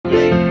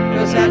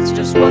'cause that's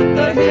just what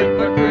the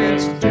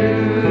hypocrites do.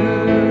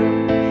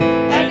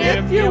 And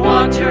if you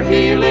want your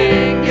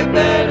healing, you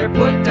better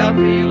put down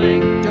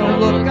feeling. Don't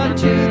look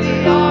unto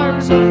the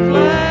arms of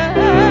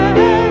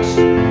flesh,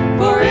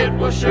 for it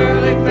will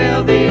surely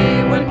fail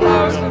thee when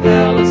powers of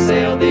hell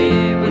assail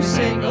thee. With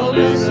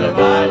singleness of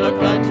eye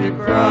look unto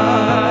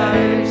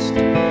Christ.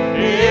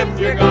 If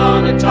you're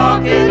gonna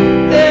talk it,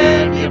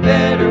 then you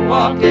better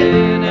walk it.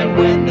 And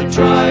when the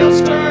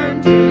trials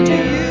turn to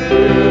you,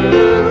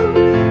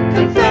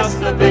 confess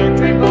the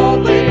victory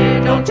boldly.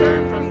 Don't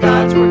turn from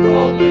God's word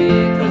coldly,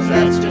 'cause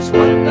that's just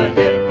what the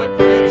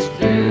hypocrites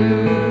do.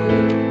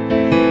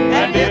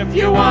 And if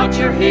you want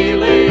your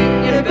healing,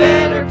 you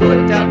better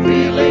put down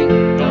feeling.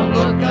 Don't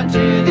look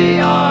unto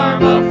the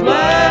arm of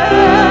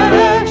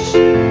flesh,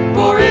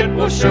 for it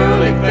will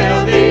surely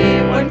fail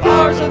thee when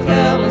powers of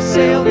hell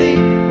assail thee.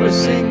 With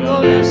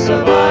singleness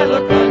of eye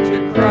look unto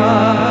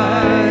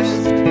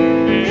Christ.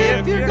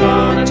 If you're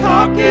gonna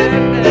talk it,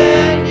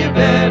 then you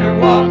better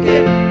walk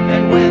it.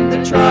 And when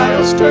the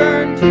trials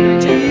turn to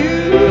you,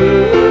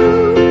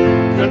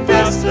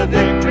 confess the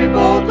victory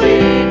boldly.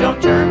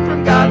 Don't turn from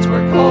God's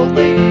word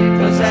coldly,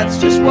 'cause that's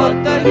just what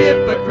the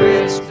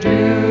hypocrites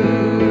do.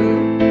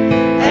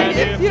 And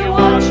if you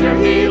want your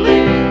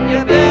healing, you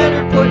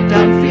better put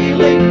down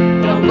feeling.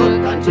 Don't look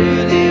unto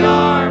the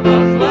arm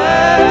of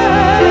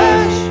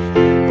flesh,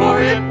 for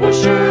it will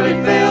surely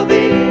fail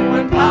thee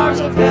when powers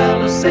of hell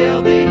assail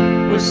thee.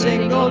 With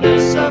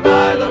singleness of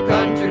eye look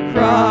unto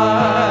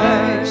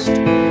Christ.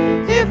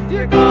 If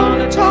you're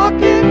gonna talk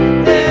it,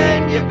 then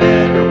you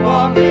better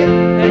walk it.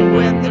 And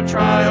when the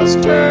trials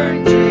turn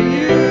to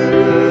you,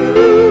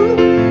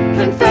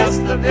 confess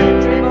the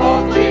victory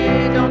boldly.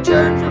 Don't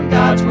turn from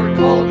God's word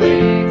coldly,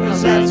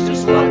 'cause that's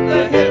just what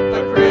the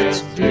hypocrites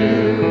do.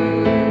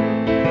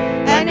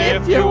 And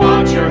if you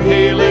want your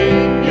healing,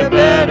 you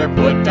better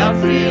put down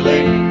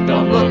feeling.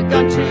 Don't look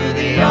unto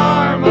the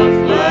arm of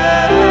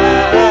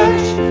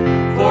flesh,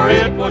 for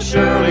it will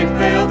surely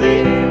fail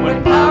thee when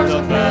powers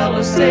of hell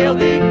assail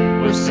thee.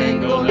 With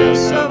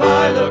singleness of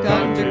eye look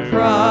unto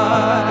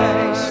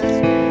Christ.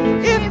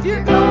 If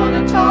you're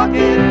gonna talk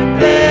it,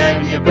 then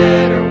you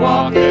better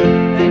walk it.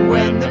 And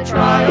when the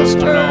trials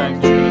turn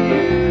to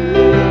you,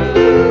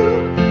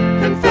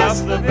 confess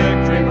the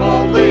victory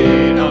boldly.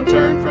 Don't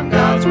turn from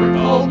God's word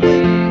coldly,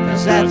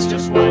 'cause that's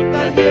just what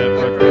the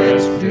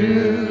hypocrites do.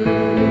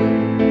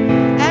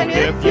 And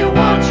if you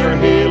want your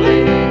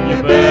healing, you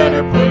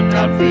better put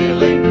down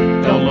feeling.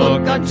 Don't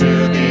look unto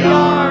the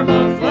arm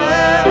of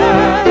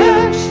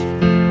flesh,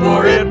 for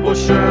it will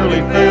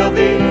surely fail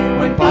thee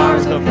when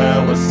powers of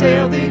hell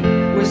assail thee.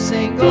 With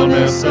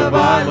singleness of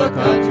eye look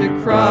unto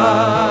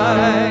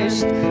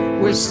Christ.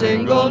 With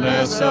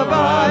singleness of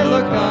eye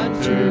look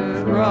unto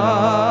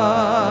Christ.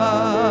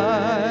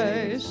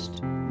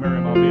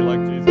 Miriam, I'll be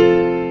like Jesus.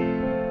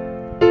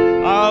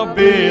 I'll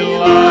be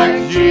like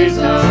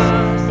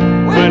Jesus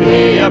when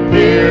he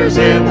appears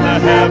in the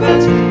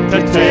heavens to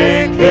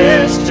take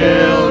his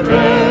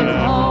children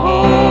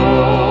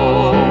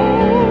home.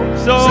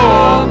 So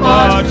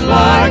much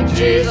like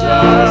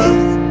Jesus,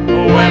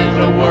 when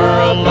the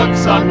world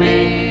looks on me,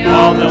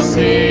 all they'll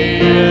see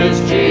is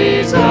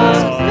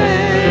Jesus'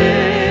 face.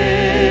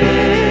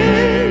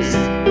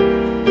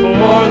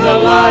 For the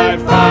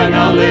life I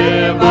now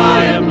live, I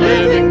am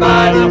living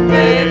by the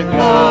faith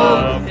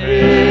of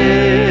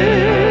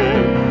him.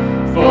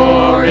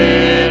 For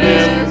it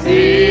is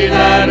he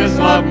that has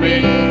loved me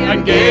and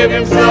gave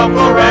himself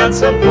a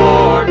ransom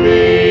for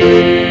me.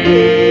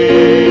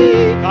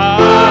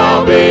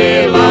 I'll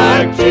be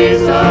like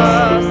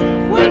Jesus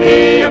when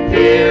he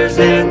appears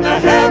in the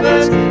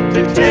heavens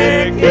to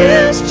take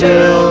his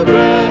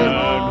children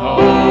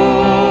home.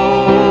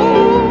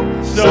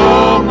 So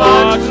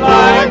much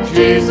like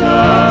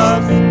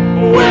Jesus,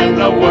 when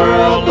the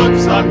world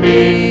looks on me,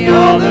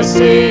 all they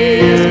see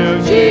is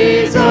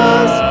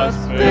Jesus'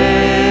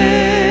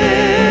 face.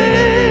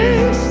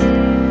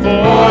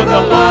 For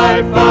the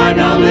life I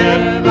now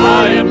live,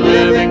 I am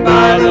living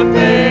by the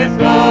faith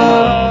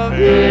of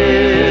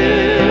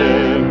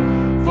him.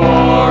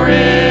 For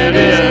it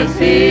is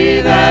he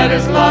that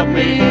has loved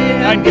me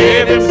and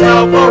gave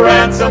himself a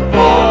ransom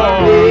for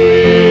me.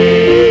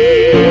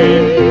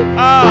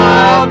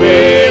 I'll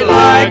be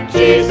like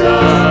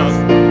Jesus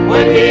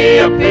when he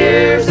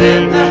appears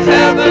in the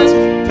heavens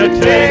to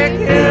take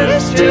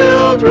his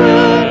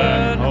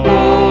children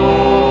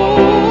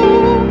home.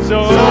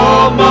 So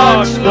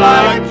much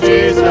like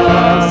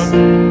Jesus,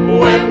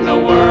 when the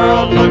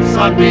world looks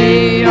on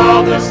me,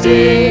 all they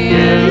see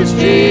is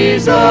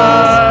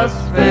Jesus'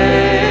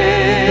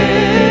 face.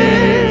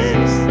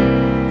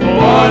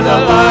 For the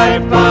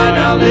life I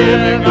now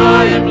live,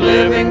 I am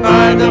living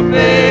by the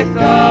faith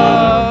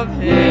of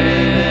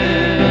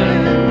him.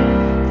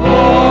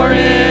 For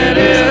it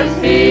is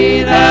he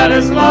that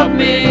has loved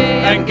me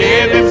and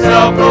gave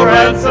himself a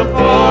ransom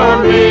for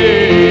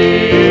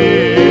me.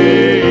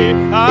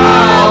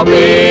 I'll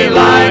be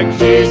like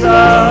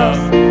Jesus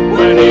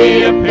when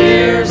he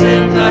appears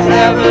in the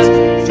heavens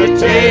to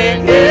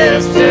take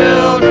his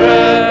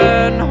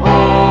children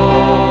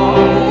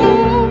home.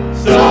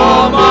 So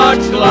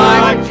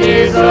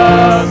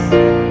Jesus.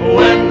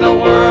 When the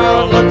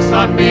world looks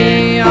on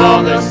me,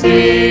 all they'll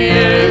see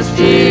is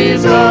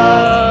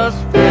Jesus'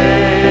 face.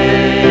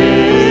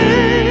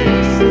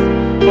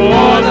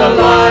 For the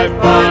life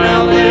I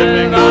am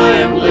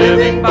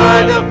living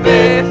by the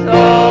faith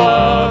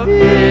of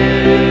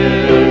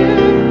Him.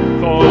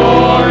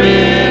 For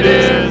it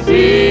is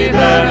He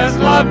that has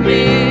loved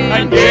me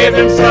and gave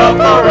Himself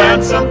a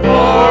ransom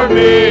for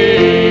me.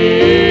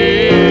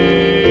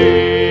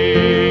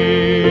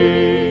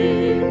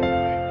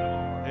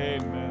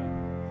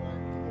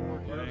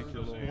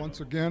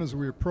 Again, as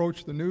we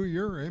approach the new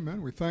year,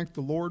 amen, we thank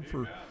the Lord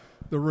for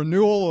the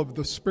renewal of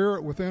the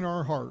Spirit within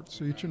our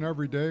hearts each and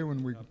every day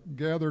when we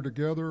gather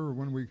together or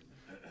when we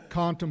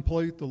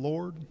contemplate the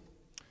Lord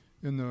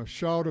in the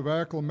shout of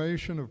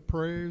acclamation of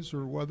praise,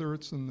 or whether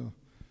it's in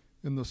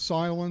the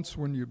silence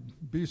when you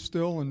be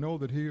still and know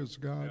that He is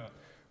God. Yeah.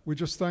 We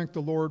just thank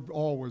the Lord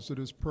always that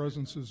His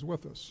presence is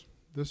with us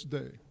this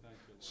day.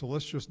 So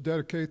let's just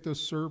dedicate this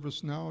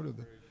service now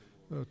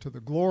to the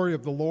glory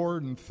of the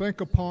Lord and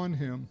think upon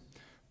Him.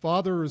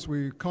 Father, as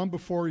we come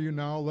before you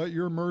now, let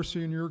your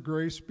mercy and your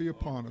grace be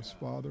upon us,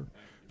 Father.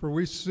 For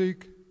we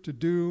seek to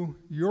do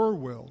your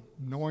will,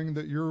 knowing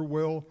that your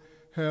will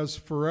has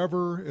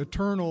forever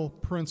eternal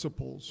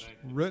principles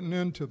written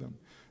into them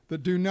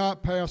that do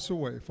not pass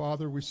away.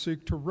 Father, we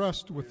seek to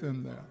rest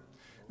within that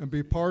and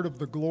be part of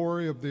the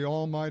glory of the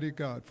Almighty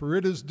God. For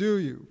it is due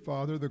you,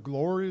 Father, the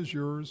glory is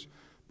yours,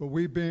 but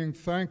we being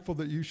thankful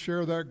that you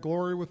share that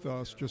glory with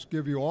us, just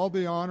give you all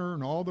the honor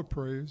and all the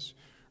praise.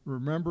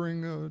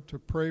 Remembering to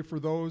pray for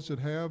those that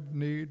have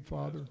need,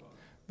 Father,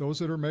 those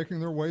that are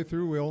making their way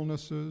through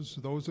illnesses,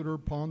 those that are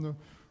upon the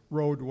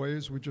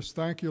roadways. We just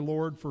thank you,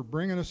 Lord, for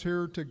bringing us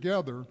here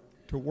together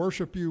to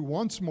worship you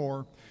once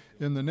more.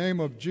 In the name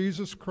of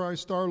Jesus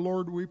Christ, our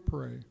Lord, we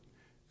pray.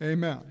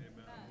 Amen.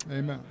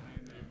 Amen.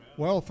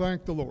 Well,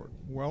 thank the Lord.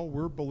 Well,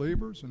 we're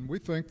believers, and we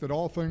think that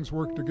all things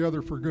work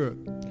together for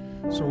good.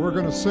 So we're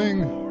going to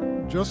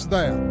sing just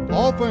that.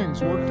 All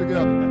things work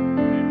together.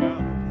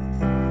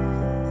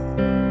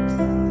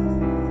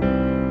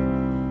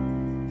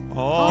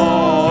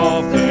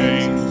 All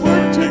things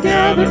work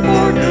together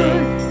for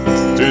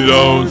good to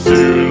those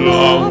who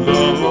love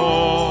the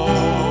Lord.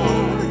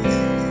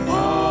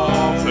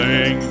 All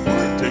things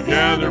work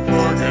together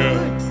for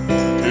good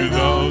to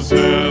those who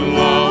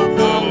love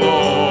the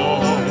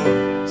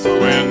Lord. So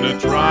when the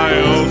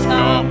trials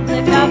come,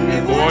 lift up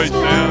your voice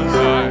and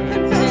cry,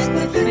 confess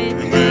the faith,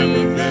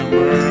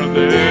 remember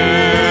this.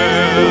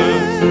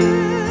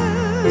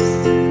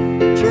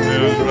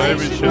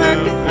 Tribulation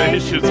and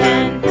patience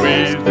and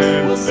grief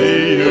will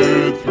see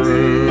you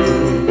through.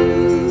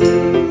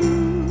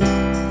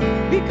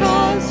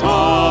 Because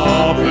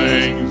all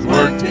things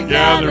work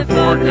together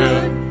for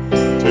good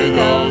to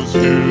those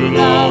who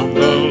love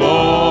the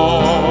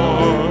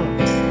Lord.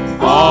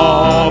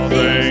 All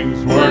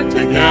things work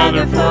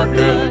together for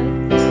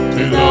good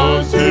to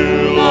those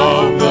who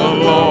love the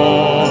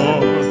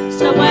Lord.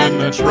 So when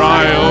the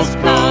trials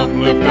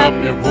come, lift up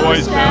your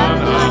voice and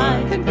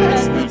high,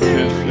 confess the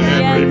truth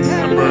and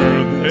remember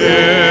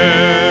this.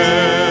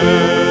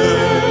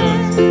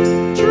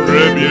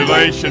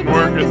 Tribulation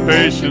worketh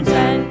patience,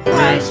 and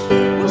Christ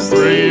will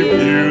see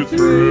you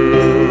through.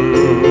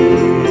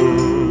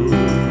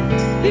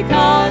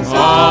 Because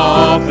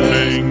all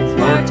things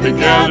work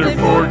together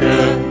for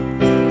good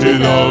to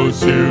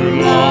those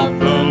who love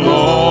the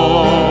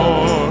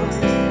Lord.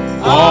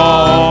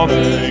 All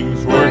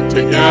things work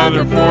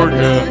together for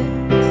good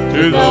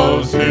to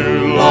those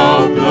who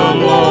love the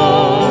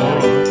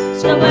Lord.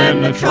 So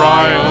when the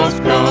trials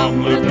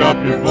come, lift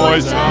up your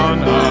voice on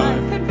high,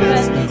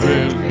 confess the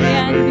truth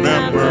and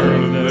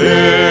remember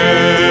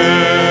this.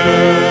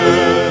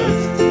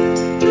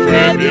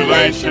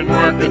 Tribulation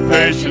worketh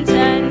patience,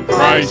 and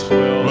Christ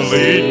will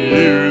lead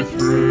you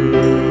through.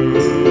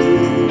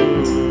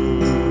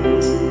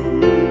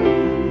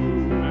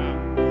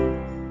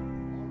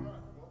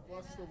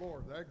 Bless the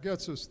Lord. That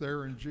gets us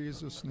there in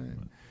Jesus'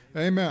 name.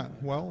 Amen.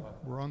 Well,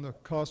 we're on the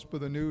cusp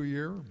of the new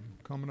year,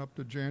 coming up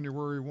to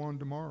January 1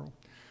 tomorrow.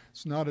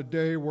 It's not a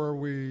day where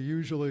we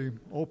usually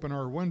open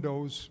our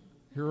windows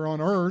here on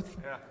earth,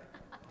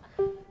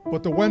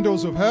 but the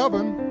windows of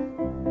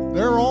heaven,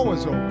 they're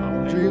always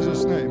open in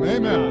Jesus' name.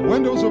 Amen.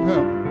 Windows of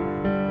heaven.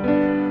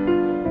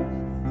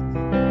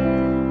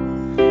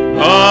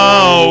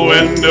 The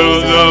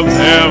windows of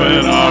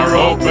heaven are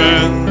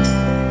open.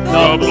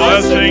 The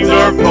blessings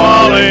are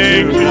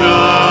falling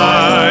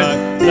tonight.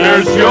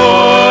 There's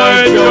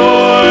joy,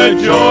 joy,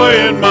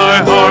 joy in my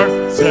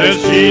heart,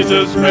 since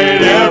Jesus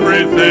made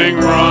everything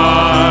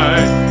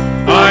right.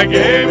 I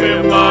gave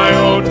him my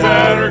old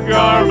tattered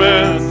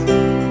garments.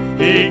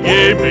 He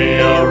gave me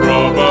a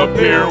robe of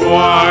pure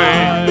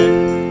white.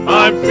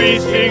 I'm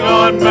feasting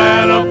on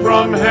manna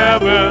from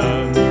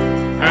heaven,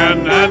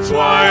 and that's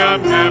why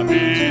I'm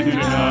happy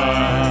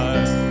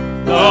tonight.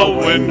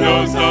 The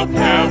windows of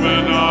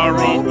heaven are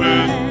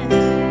open.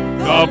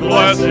 The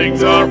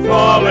blessings are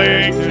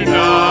falling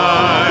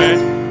tonight.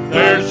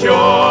 There's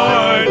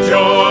joy,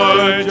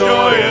 joy,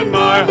 joy in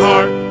my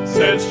heart,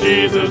 since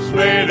Jesus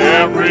made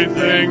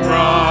everything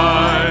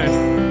right.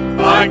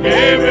 I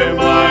gave him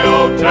my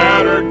old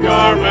tattered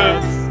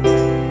garments.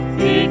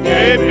 He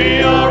gave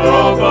me a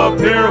robe of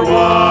pure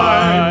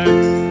white.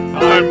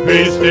 I'm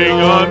feasting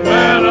on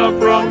manna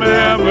from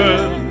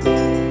heaven,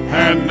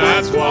 and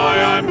that's why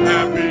I'm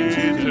happy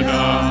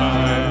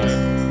tonight.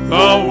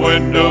 The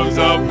windows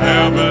of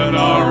heaven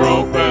are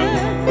open.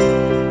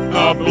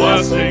 The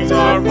blessings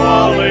are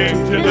falling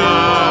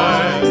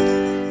tonight.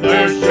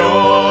 There's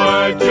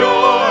joy,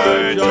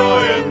 joy,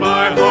 joy in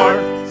my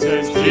heart,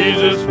 since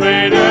Jesus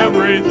made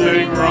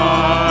everything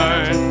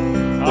right.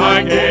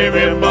 I gave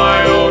him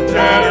my old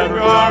tattered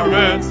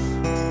garments.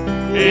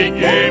 He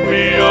gave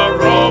me a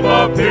robe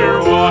of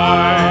pure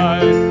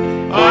white.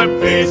 I'm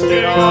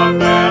feasting on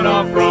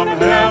manna from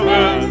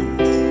heaven,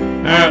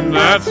 and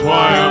that's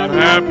why I'm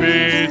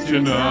happy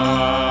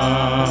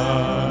tonight.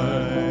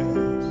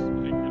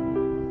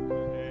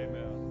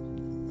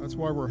 That's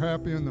why we're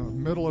happy in the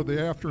middle of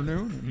the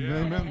afternoon.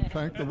 Amen.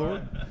 Thank the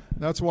Lord.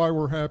 That's why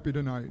we're happy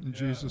tonight in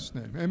Jesus'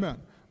 name. Amen.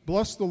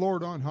 Bless the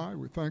Lord on high.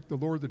 We thank the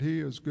Lord that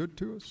he is good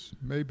to us.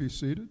 You may be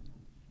seated.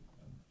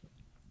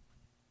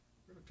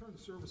 I'm going to turn the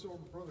service over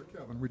to Brother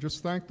Kevin. We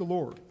just thank the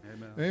Lord.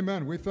 Amen.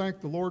 Amen. We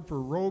thank the Lord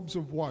for robes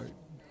of white,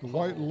 the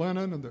white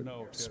linen, and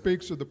that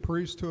speaks of the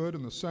priesthood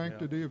and the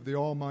sanctity of the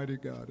Almighty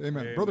God.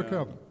 Amen. Amen. Brother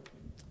Kevin.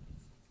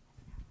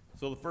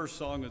 So the first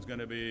song is going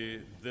to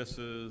be This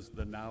Is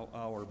the Now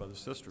Hour by the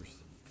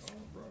Sisters. All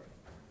right.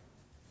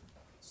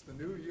 It's the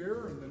new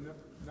year and the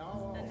now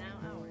hour. The now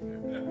hour.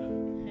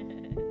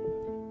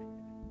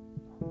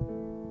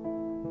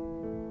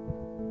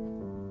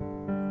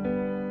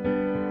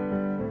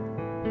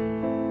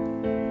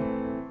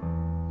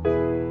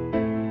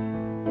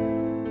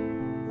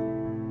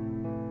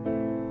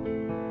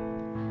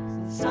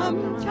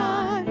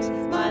 Sometimes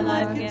my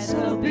life gets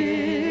so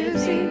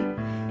busy,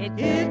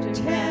 it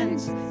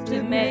tends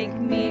to make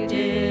me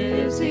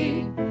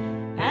dizzy,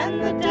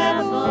 and the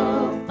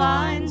devil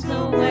finds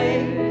a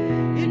way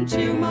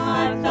into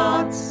my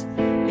thoughts,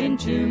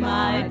 into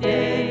my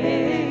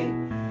day.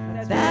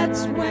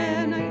 That's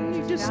when I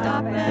need to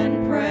stop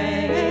and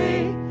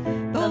pray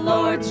the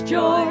Lord's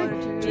joy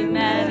to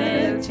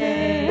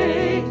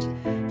meditate,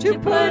 to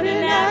put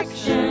in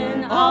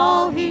action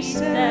all he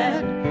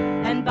said,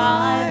 and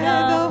by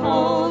the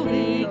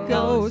Holy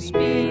Ghost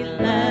be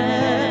led.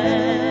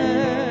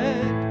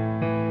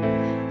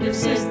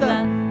 This is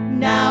the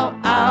now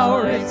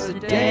hour, it's the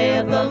day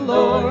of the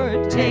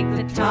Lord. Take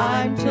the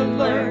time to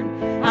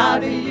learn how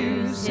to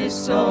use his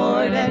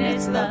sword, and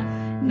it's the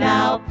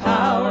now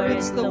power,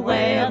 it's the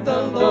way of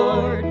the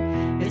Lord.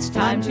 It's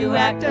time to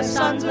act as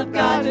sons of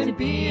God and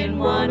be in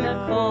one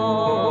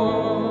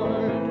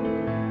accord.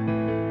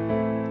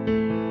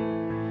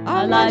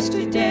 Our lives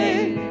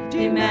today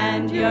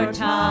demand your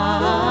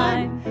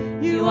time.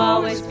 You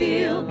always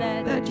feel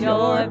that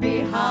you're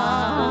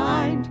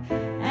behind,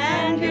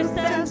 and your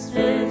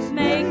senses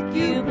make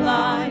you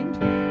blind.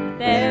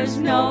 There's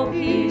no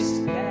peace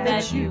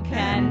that you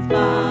can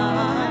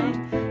find.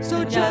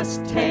 So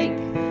just take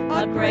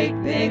a great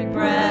big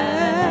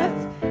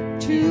breath.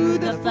 To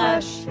the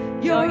flesh,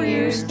 your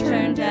ears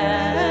turn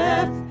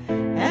deaf,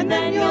 and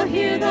then you'll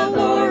hear the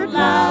Lord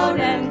loud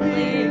and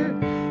clear.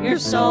 Your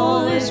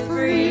soul is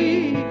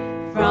free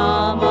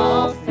from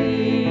all fear.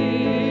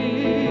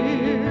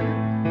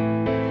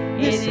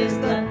 It is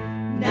the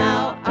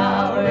now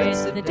hour,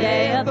 it's the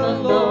day of the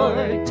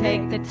Lord.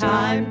 Take the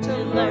time to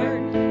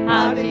learn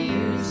how to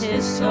use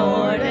his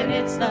sword, and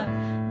it's the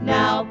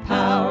now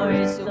power,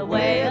 it's the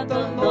way of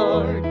the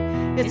Lord.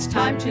 It's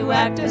time to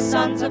act as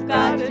sons of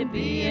God and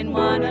be in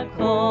one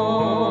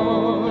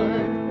accord.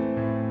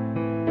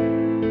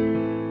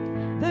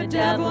 The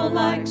devil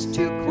likes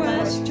to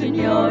question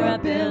your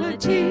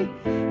ability.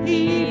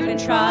 He even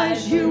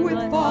tries you with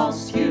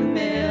false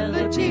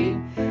humility.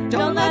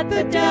 Don't let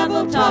the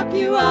devil talk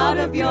you out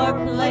of your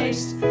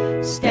place.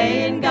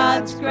 Stay in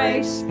God's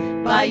grace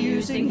by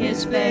using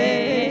his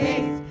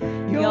faith.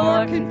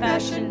 Your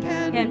confession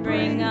can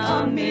bring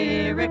a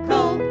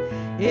miracle.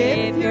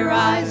 If your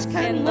eyes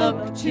can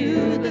look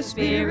to the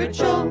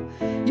spiritual,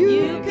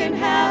 you can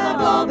have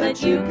all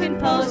that you can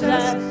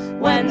possess.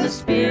 When the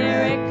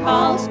Spirit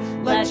calls,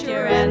 let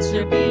your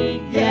answer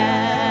be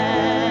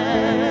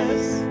yes.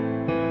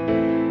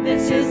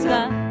 This is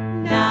the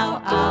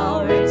now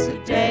hour, it's the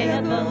day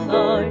of the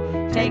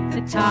Lord. Take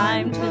the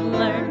time to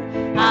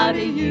learn how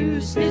to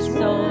use his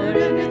sword,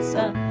 and it's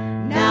the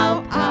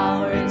now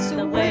hour, it's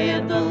the way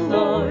of the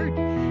Lord.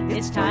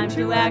 It's time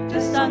to act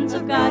as sons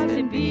of God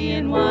and be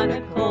in one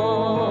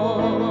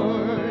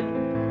accord.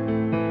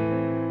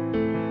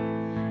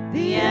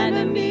 The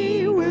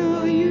enemy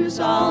will use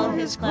all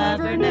his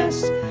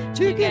cleverness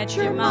to get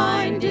your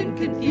mind in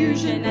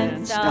confusion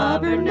and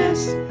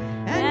stubbornness,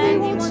 and he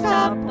won't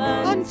stop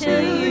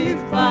until you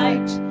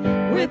fight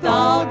with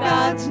all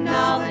God's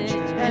knowledge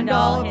and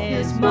all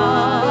his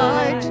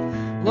might.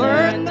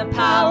 Learn the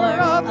power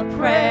of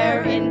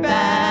prayer in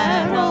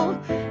battle,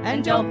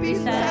 and don't be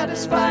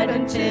satisfied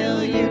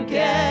until you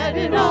get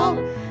it all.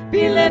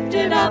 Be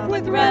lifted up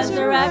with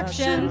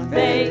resurrection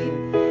faith.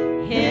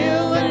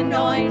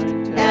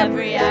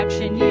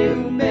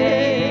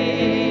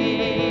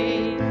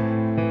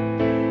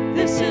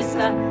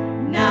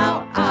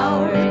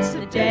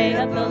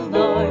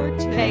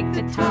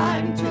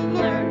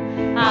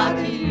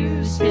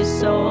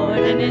 sword,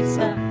 and it's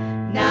a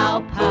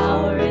now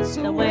power. It's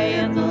the way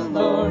of the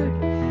Lord.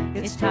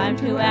 It's time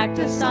to act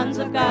as sons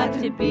of God,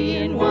 to be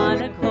in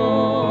one accord.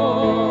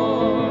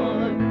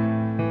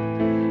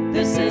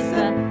 This is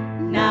the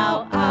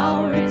now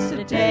hour. It's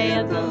the day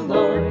of the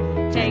Lord.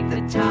 Take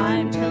the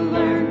time to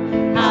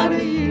learn how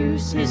to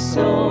use his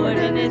sword,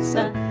 and it's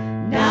a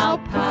now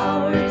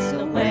power. It's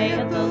the way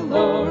of the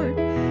Lord.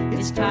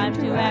 It's time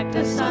to act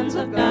as sons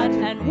of God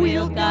and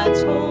wield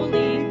God's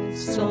holy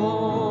sword.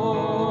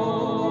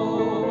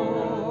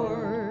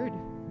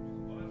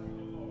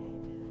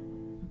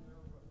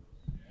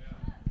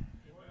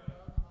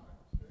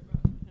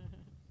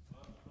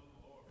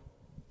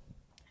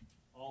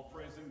 All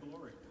praise and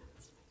glory.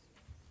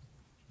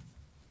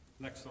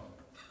 Next song.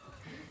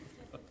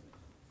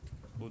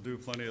 We'll do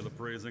plenty of the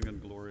praising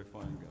and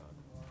glorifying God.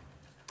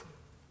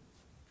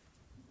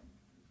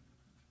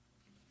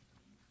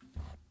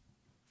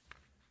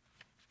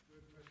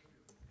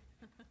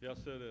 Yes,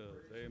 it is.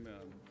 Amen.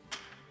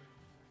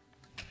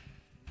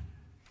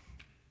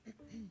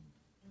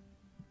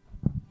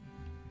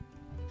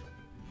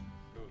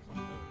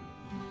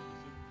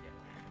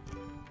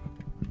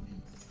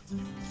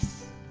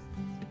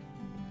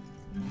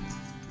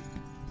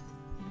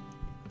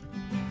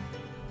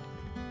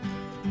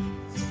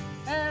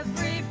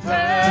 Every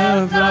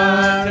breath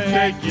I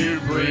take, you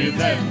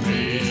breathe in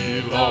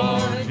me,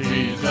 Lord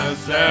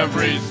Jesus.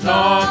 Every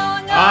song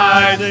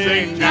I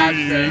sing to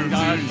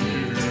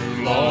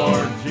you,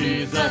 Lord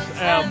Jesus.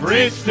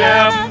 Every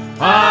step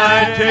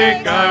I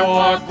take, I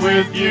walk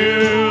with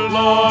you,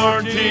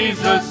 Lord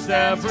Jesus.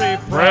 Every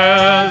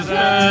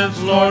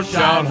presence, Lord,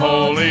 shout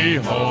holy,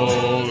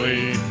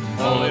 holy,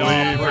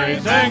 holy.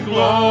 Praise and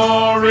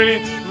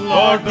glory,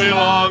 Lord,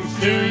 belongs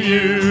to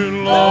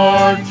you,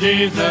 Lord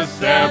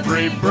Jesus.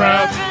 Every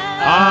breath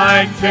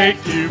I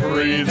take, you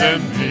breathe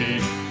in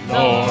me,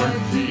 Lord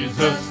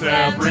Jesus.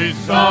 Every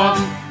song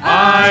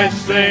I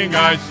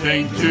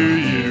sing to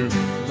you,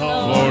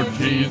 Lord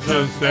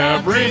Jesus.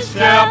 Every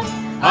step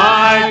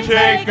I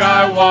take,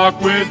 I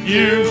walk with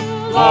you,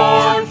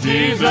 Lord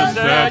Jesus.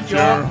 At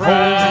your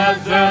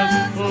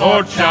presence,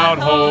 Lord, shout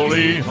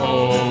holy,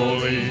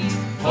 holy,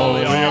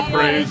 holy.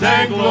 Praise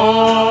and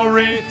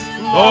glory,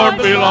 Lord,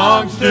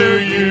 belongs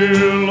to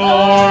you,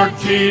 Lord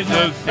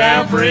Jesus.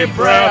 Every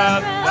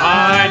breath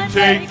I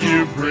take,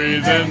 you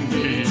breathe in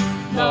me,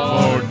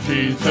 Lord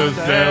Jesus.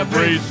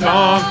 Every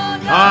song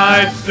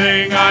I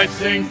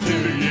sing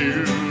to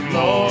you,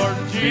 Lord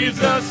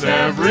Jesus.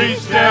 Every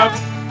step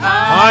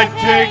I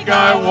take,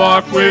 I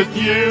walk with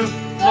you,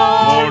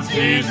 Lord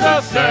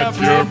Jesus. At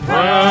your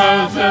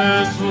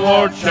presence,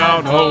 Lord,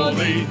 shout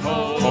holy,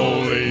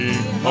 holy,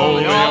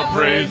 holy. All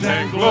praise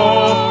and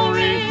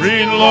glory,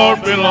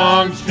 Lord,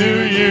 belongs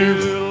to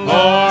you,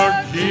 Lord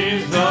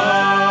Jesus.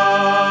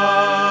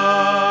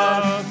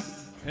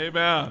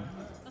 Amen.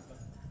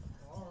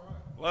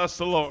 Bless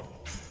the Lord.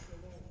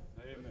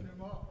 Amen.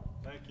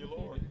 Thank you,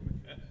 Lord.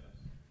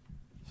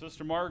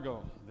 Sister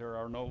Margot, there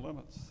are no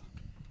limits.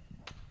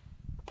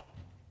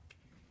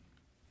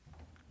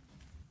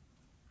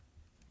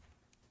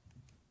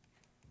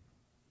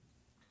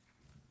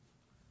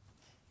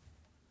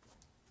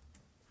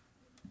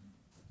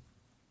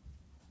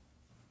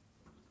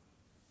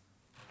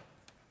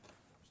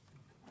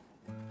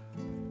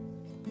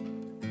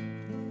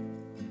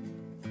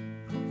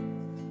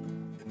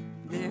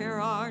 There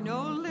are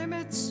no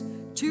limits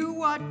to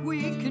what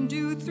we can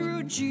do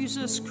through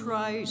Jesus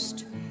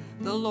Christ.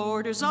 The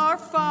Lord is our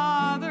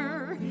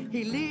Father.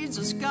 He leads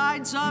us,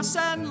 guides us,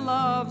 and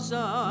loves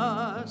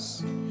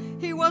us.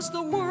 He was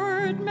the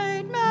Word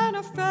made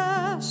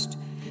manifest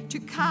to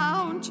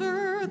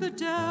counter the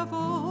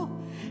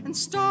devil and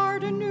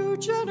start a new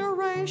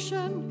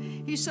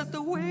generation. He set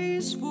the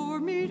ways for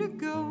me to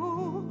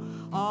go,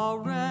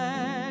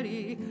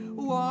 already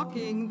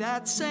walking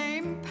that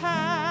same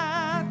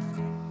path.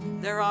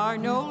 There are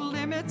no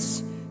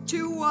limits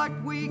to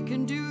what we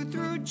can do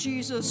through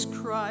Jesus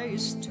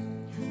Christ.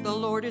 The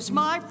Lord is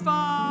my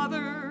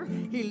Father.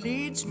 He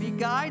leads me,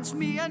 guides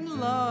me, and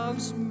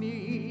loves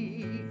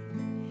me.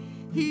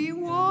 He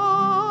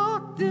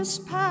walked this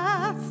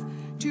path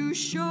to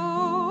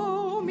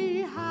show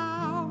me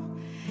how,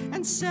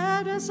 and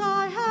said, as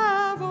I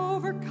have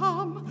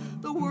overcome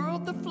the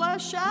world, the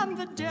flesh, and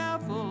the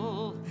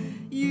devil,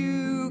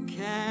 you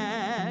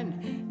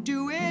can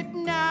do it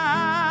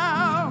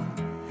now.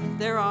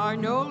 There are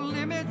no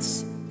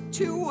limits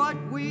to what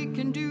we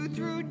can do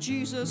through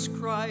Jesus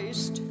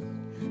Christ.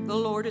 The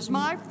Lord is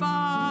my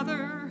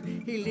Father.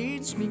 He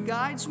leads me,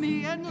 guides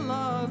me, and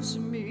loves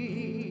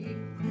me.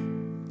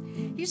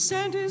 He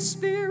sent His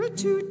Spirit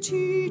to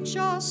teach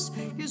us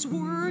His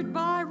word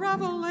by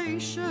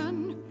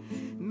revelation,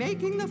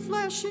 making the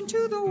flesh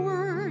into the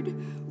word.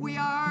 We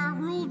are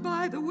ruled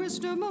by the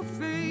wisdom of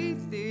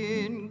faith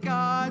in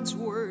God's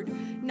word,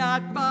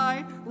 not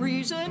by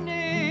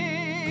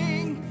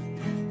reasoning.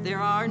 There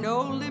are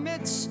no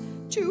limits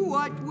to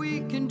what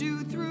we can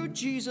do through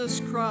Jesus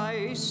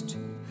Christ.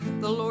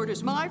 The Lord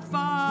is my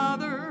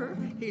Father.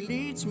 He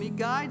leads me,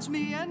 guides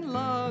me, and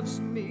loves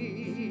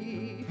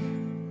me.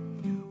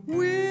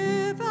 With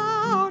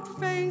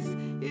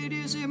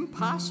is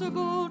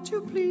impossible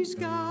to please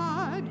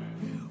God.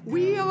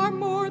 We are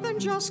more than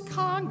just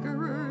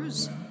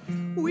conquerors.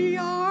 We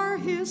are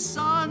his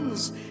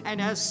sons, and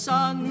as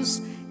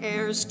sons,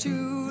 heirs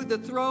to the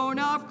throne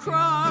of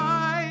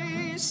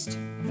Christ.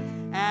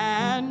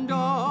 And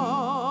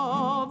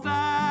all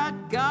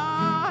that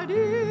God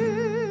is.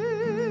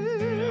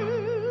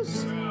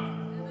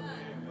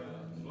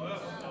 Bless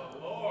the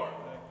Lord.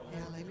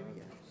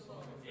 Hallelujah.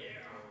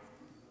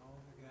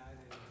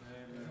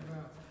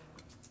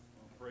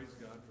 Praise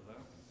God for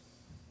that.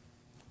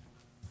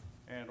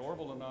 And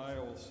Orville and I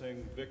will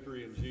sing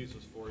Victory in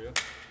Jesus for you.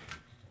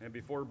 And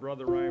before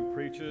Brother Ryan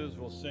preaches,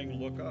 we'll sing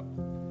Look Up.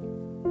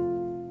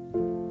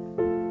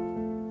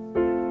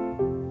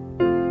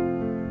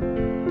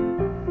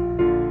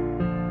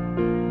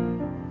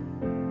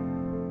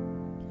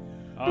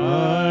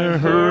 I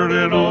heard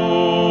an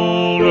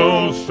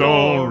old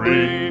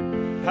story,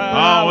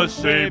 how a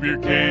Savior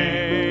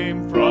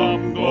came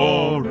from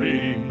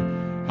glory,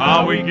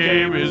 how he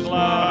gave his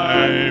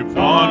life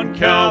on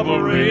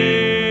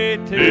Calvary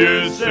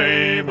to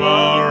save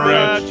a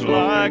wretch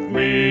like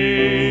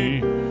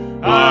me.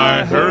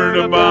 I heard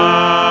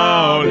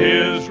about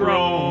his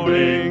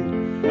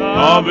groaning,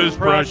 of his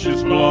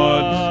precious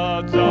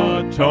blood's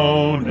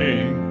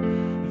atoning.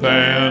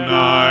 Then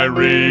I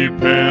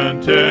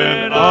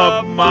repented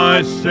of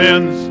my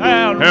sins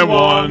and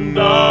won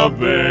the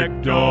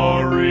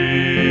victory.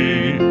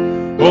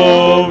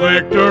 Oh,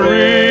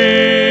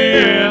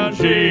 victory in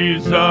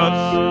Jesus,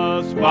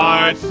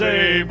 my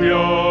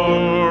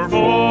Savior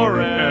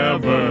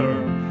forever.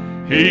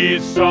 He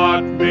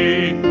sought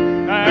me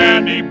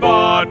and he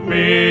bought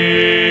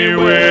me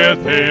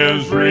with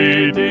his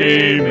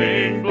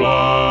redeeming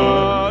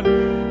blood.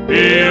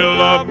 He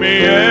loved me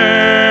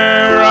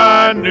ere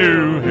I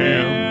knew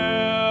him,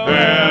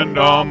 and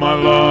all my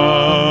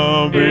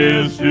love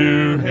is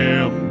to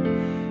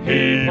him.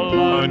 He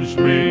plunged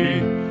me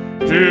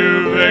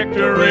to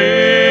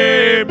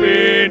victory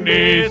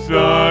beneath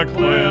the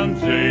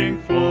cleansing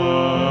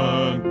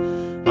flood.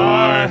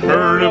 I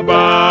heard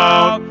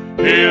about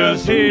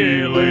his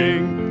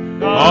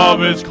healing, of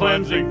his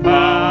cleansing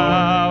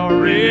power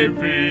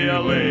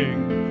revealing,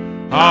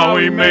 how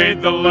he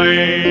made the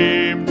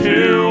lame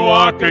to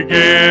walk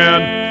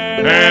again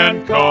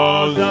and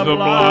caused the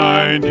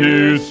blind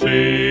to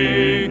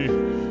see.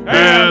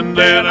 And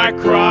then I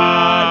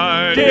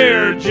cried,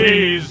 Dear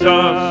Jesus,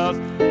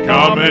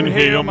 come and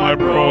heal my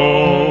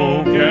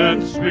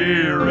broken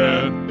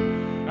spirit.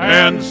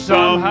 And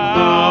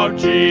somehow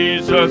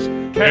Jesus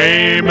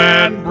came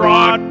and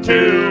brought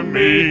to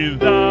me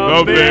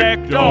the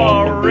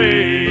victory.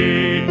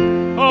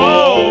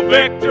 Oh,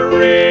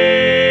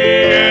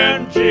 victory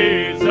in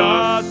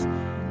Jesus,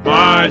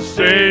 my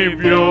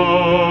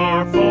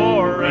Savior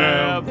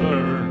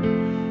forever.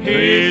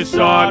 He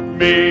sought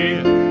me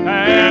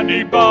and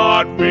he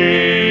bought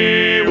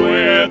me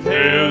with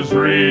his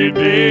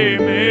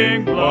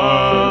redeeming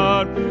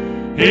blood.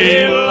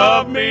 He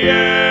loved me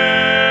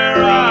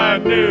ere I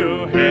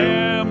knew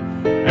him,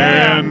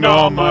 and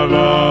all my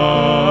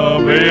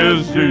love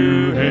is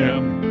to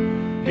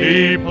him.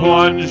 He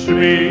plunged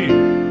me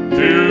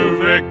to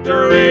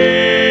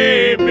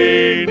victory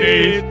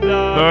beneath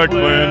the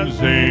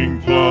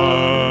cleansing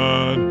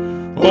flood.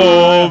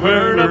 Oh,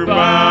 heard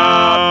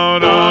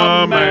about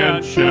a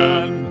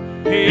mansion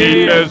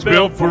he has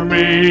built for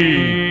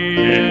me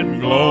in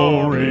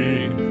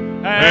glory.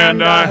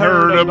 And I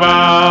heard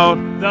about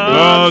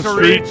the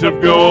streets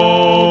of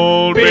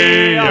gold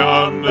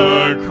beyond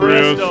the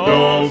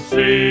crystal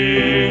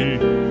sea,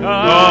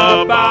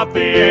 about the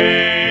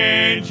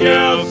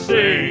angels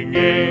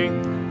singing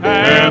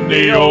and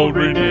the old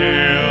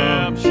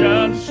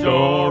redemption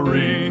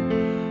story.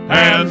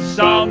 And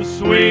some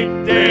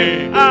sweet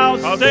day I'll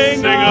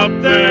sing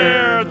up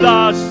there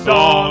the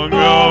song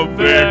of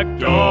victory.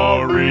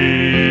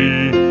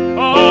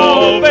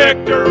 Oh,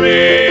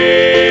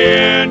 victory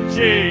in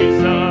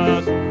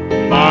Jesus,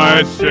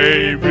 my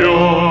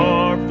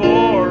Savior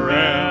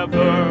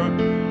forever.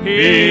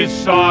 He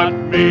sought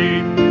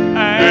me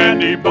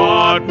and he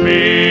bought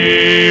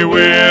me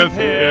with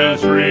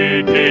his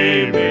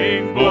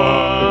redeeming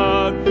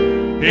blood.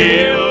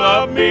 He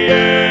loved me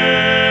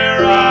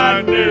ere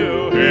I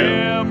knew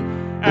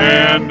him,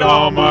 and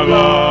all my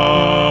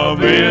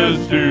love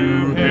is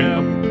to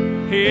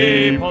him.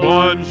 He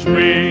plunged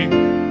me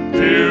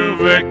to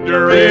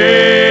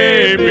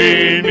victory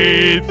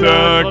beneath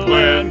the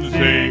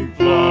cleansing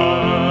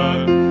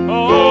flood.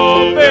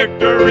 Oh,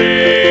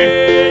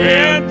 victory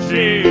in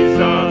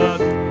Jesus,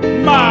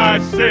 my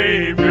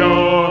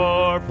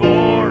Savior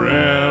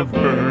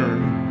forever.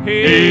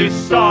 He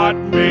sought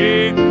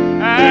me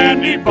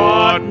and he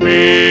bought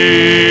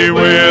me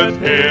with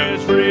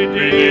his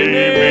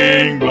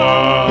redeeming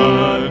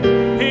blood.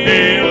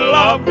 He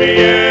loved me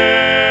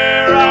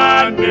ere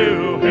I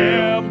knew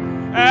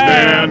him,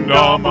 and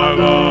all my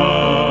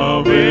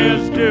love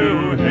is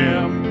to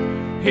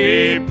him.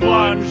 He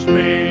plunged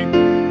me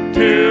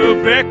to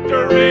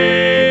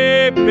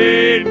victory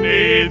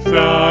beneath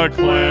the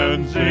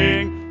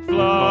cleansing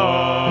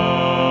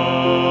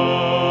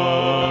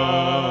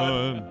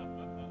flood.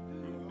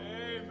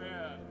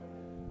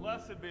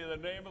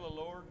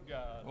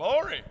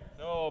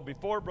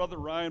 before Brother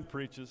Ryan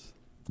preaches,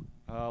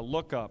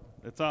 look up.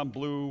 It's on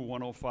Blue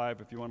 105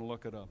 if you want to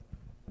look it up.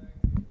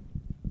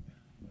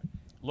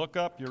 Look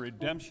up, your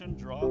redemption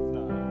draweth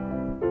nigh.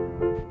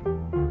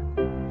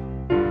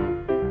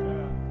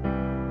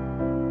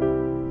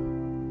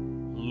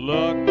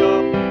 Look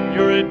up,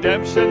 your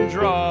redemption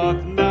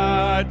draweth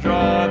nigh,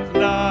 draweth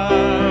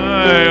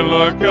nigh.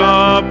 Look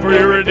up, for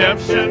your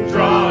redemption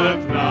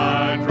draweth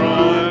nigh,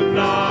 draweth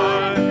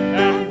nigh.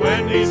 And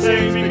when these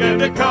things begin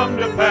to come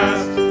to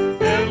pass,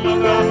 then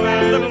look up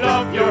and lift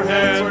up your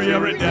heads, for your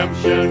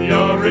redemption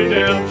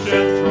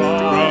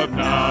draweth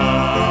nigh.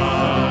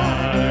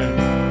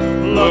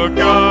 Look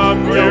up,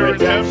 for your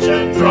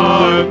redemption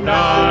draweth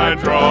nigh,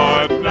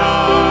 draweth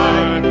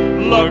nigh.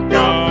 Look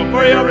up,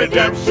 for your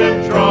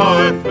redemption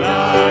draweth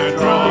nigh,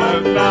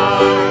 draweth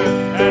nigh.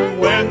 And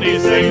when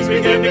these things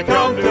begin to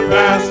come to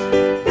pass,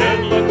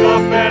 then look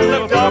up and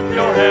lift up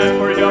your head,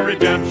 for your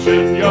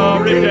redemption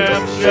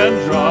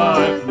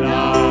draweth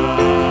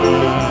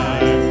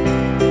nigh.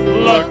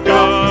 Look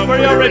up, for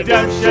your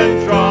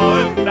redemption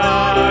draweth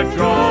nigh,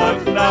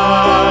 draweth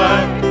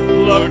nigh.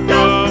 Look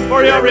up,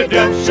 for your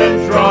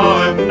redemption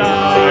draweth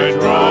nigh,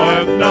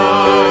 draweth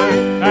nigh.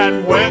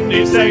 And when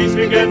these things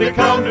begin to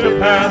come to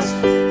pass,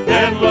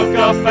 then look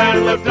up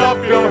and lift up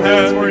your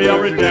heads, for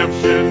your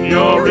redemption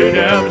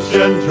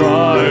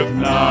draweth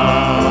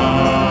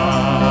nigh.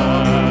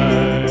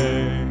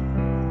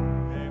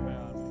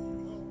 Amen.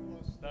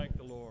 Thank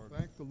the Lord.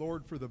 Thank the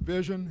Lord for the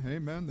vision,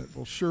 amen, that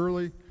will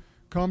surely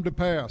come to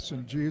pass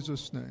in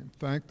Jesus' name.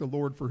 Thank the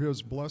Lord for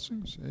his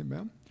blessings,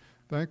 amen.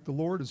 Thank the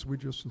Lord as we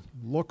just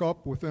look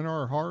up within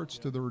our hearts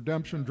to the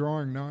redemption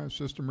drawing nigh.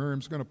 Sister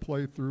Miriam's going to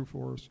play through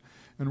for us,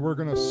 and we're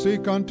going to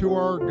seek unto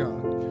our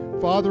God.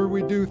 Father,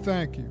 we do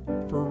thank you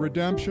for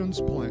redemption's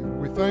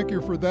plan. We thank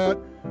you for that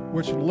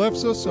which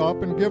lifts us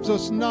up and gives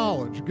us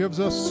knowledge,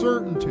 gives us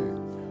certainty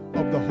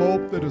of the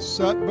hope that is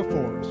set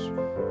before us.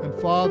 And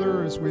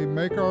Father, as we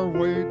make our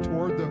way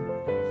toward the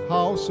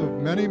house of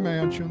many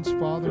mansions,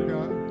 Father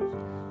God,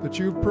 that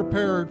you've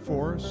prepared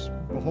for us,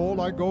 behold,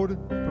 I go to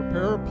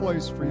prepare a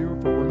place for you.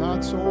 If it were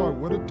not so, I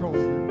would have told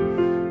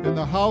you. In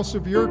the house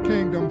of your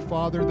kingdom,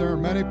 Father, there are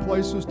many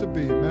places to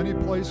be, many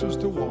places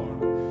to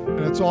walk, and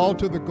it's all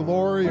to the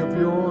glory of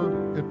your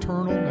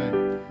eternal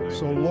name.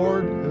 So,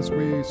 Lord, as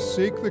we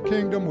seek the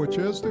kingdom which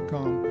is to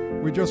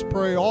come, we just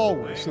pray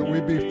always that we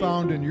be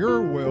found in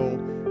your will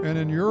and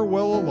in your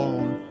will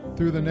alone,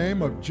 through the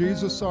name of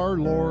Jesus our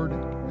Lord.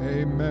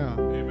 Amen.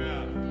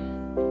 Amen.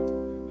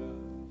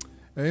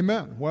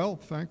 Amen. Well,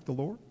 thank the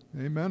Lord.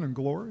 Amen and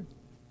glory.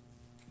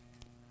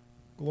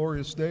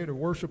 Glorious day to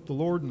worship the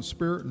Lord in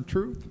spirit and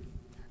truth.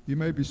 You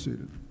may be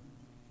seated.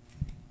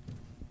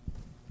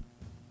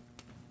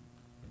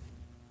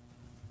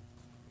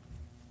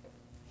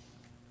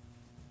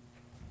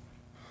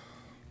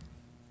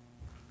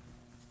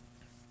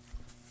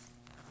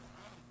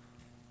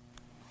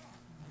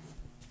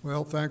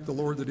 Well, thank the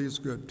Lord that he's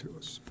good to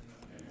us.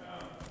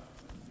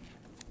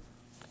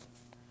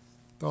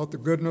 Without the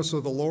goodness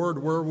of the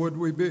Lord, where would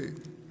we be?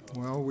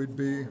 Well, we'd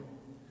be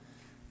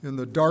in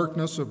the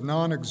darkness of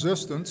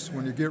non-existence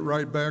when you get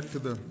right back to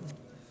the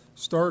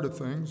start of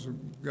things.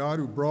 God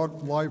who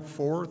brought life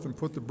forth and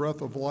put the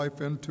breath of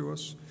life into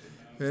us.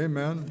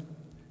 Amen.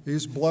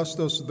 He's blessed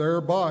us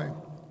thereby.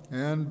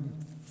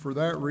 And for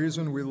that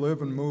reason, we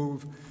live and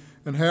move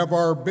and have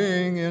our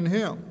being in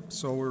him.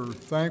 So we're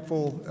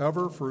thankful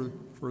ever for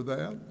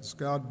that. As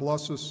God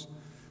bless us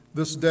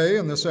this day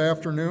and this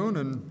afternoon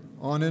and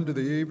on into the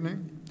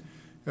evening,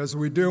 as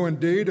we do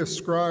indeed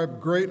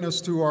ascribe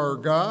greatness to our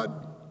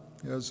God,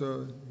 as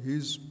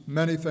he's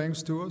many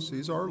things to us.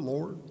 He's our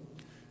Lord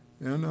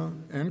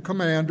and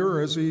commander,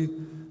 as he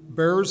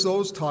bears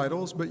those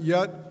titles, but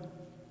yet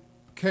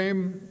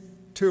came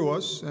to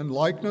us in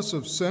likeness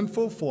of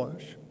sinful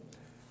flesh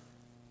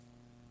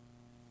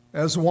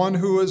as one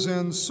who is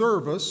in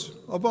service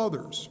of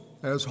others.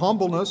 As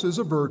humbleness is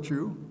a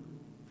virtue,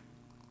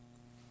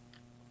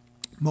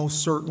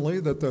 most certainly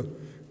that the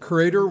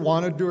Creator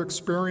wanted to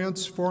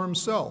experience for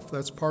himself.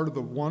 That's part of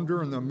the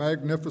wonder and the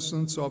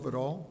magnificence of it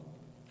all.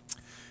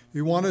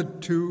 He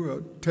wanted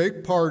to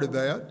take part of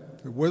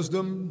that. The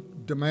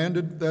wisdom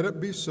demanded that it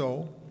be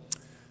so.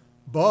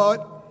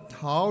 But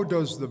how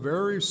does the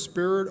very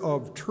Spirit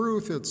of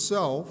truth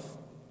itself,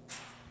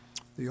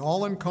 the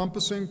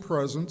all-encompassing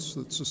presence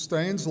that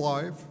sustains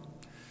life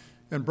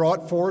and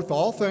brought forth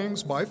all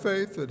things by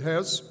faith that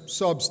has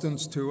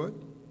substance to it,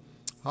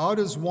 how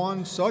does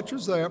one such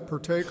as that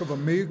partake of a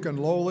meek and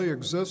lowly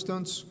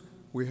existence?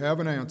 We have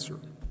an answer.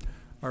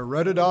 I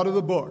read it out of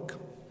the book.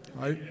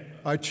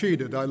 I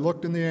cheated. I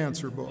looked in the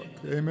answer book.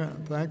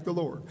 Amen. Thank the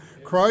Lord.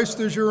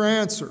 Christ is your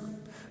answer.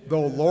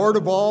 Though Lord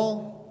of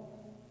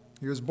all,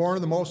 he was born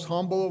in the most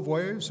humble of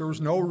ways. There was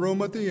no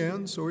room at the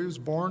inn, so he was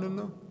born in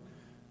the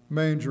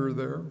manger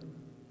there.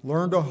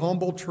 Learned a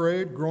humble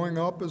trade growing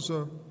up as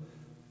a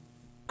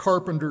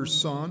carpenter's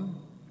son,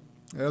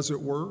 as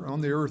it were,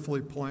 on the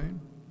earthly plane.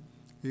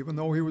 Even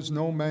though he was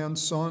no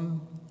man's son,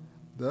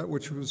 that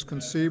which was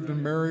conceived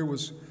in Mary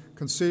was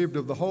conceived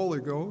of the Holy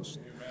Ghost.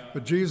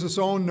 But Jesus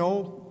owned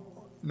no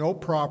no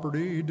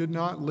property. He did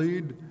not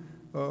lead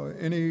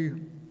any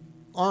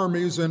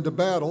armies into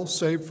battle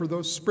save for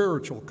the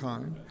spiritual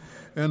kind,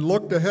 and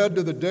looked ahead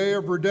to the day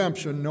of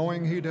redemption,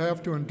 knowing he'd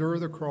have to endure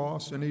the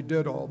cross, and he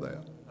did all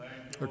that,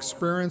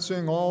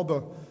 experiencing all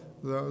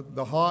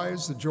the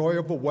highs, the joy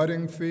of a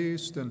wedding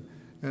feast, and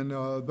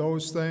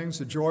those things,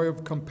 the joy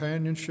of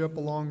companionship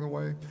along the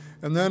way,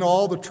 and then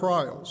all the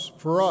trials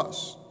for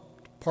us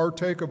to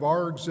partake of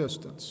our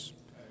existence,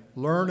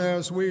 learn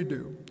as we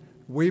do,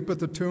 weep at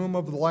the tomb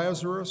of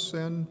Lazarus,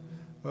 and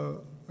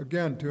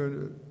again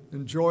to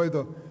enjoy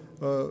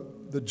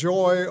the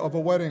joy of a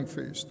wedding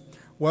feast.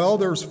 Well,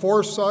 there's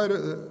foresight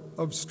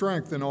of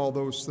strength in all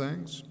those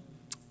things,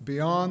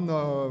 beyond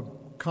the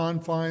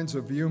confines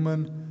of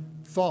human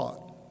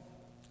thought.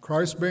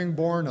 Christ being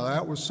born, now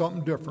that was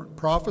something different.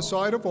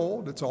 Prophesied of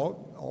old, it's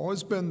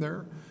always been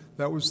there.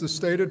 That was the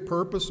stated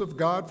purpose of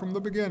God from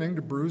the beginning,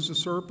 to bruise the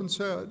serpent's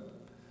head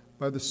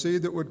by the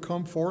seed that would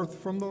come forth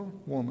from the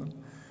woman.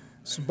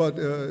 But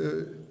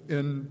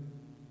in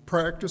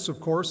practice, of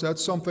course,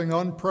 that's something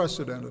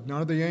unprecedented.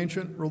 None of the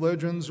ancient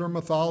religions or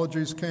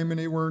mythologies came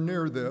anywhere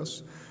near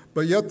this.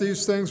 But yet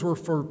these things were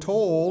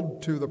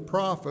foretold to the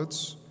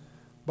prophets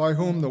by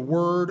whom the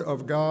word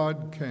of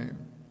God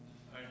came.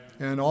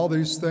 And all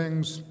these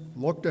things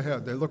looked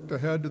ahead. They looked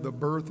ahead to the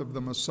birth of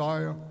the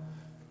Messiah,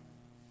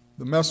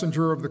 the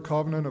messenger of the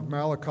covenant of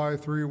Malachi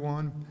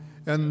 3:1.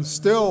 And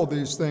still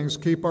these things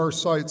keep our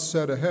sights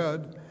set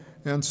ahead.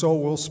 And so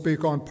we'll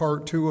speak on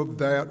part 2 of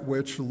that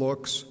which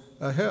looks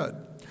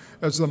ahead.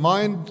 As the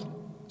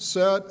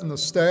mindset and the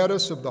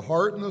status of the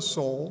heart and the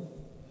soul,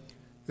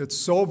 it's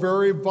so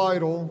very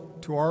vital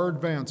to our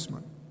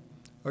advancement.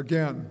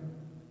 Again,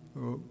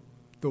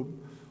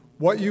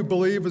 what you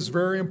believe is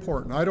very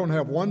important. I don't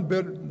have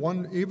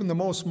even the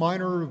most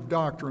minor of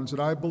doctrines that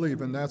I believe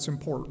in, that's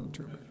important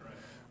to me.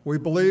 We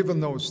believe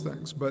in those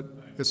things, but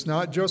it's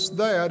not just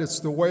that, it's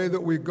the way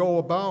that we go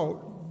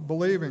about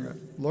believing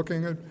it,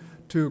 looking at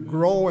to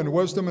grow in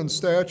wisdom and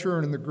stature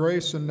and in the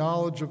grace and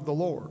knowledge of the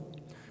Lord.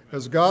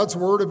 As God's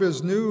word of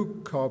his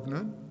new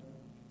covenant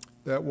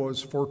that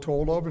was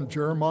foretold of in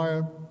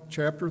Jeremiah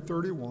chapter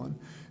 31,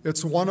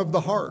 it's one of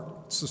the heart.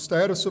 It's the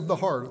status of the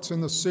heart. It's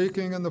in the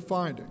seeking and the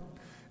finding.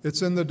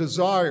 It's in the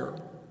desire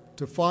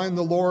to find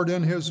the Lord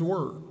in his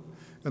word.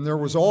 And there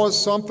was always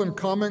something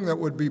coming that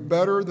would be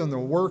better than the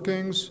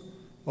workings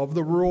of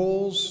the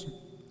rules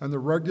and the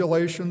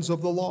regulations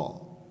of the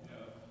law.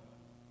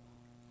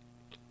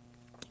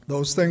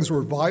 Those things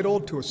were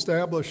vital to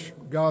establish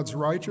God's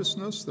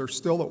righteousness. They're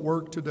still at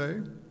work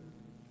today.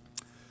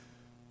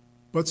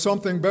 But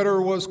something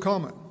better was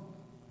coming,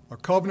 a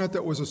covenant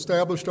that was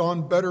established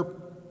on better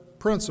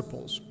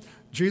principles.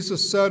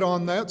 Jesus said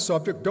on that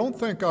subject, "Don't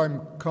think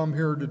I'm come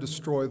here to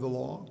destroy the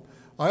law.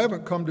 I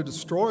haven't come to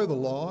destroy the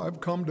law,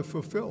 I've come to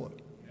fulfill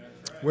it,"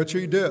 which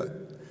he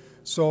did.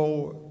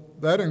 So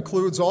that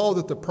includes all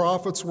that the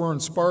prophets were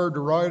inspired to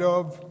write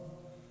of,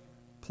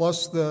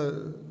 plus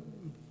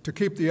to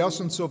keep the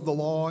essence of the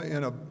law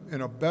in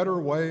a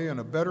better way, in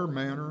a better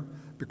manner,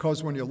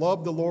 because when you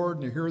love the Lord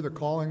and you hear the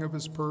calling of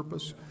his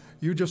purpose,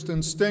 you just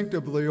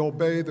instinctively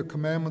obey the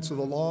commandments of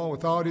the law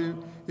without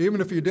even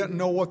if you didn't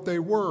know what they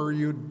were,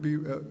 you'd be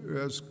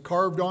as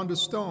carved onto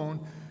stone,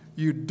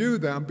 you'd do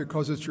them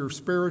because it's your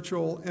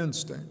spiritual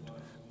instinct,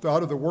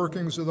 out of the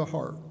workings of the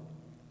heart.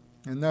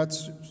 And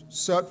that's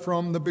set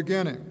from the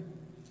beginning,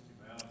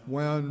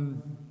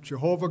 when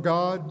Jehovah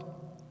God,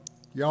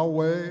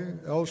 Yahweh,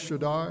 El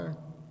Shaddai,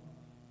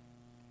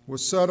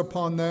 was set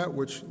upon that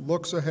which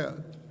looks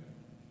ahead,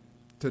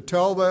 to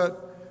tell that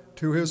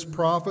to his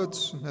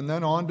prophets and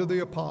then on to the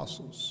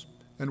apostles,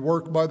 and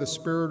worked by the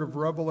spirit of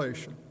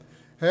revelation.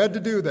 Had to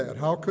do that.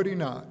 How could he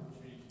not?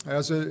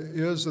 As it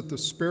is that the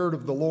Spirit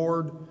of the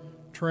Lord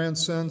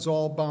transcends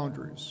all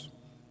boundaries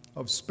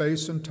of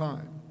space and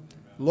time.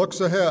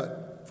 Looks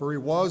ahead, for he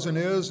was and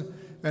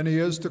he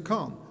is to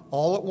come,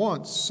 all at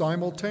once,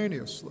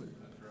 simultaneously,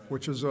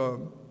 which is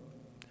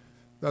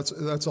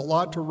that's a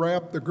lot to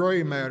wrap the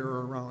gray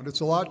matter around. It's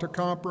a lot to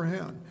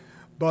comprehend.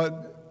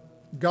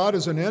 But God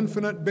is an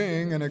infinite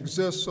being and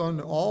exists on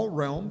all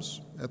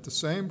realms at the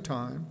same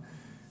time.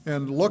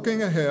 And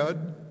looking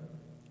ahead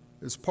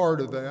is part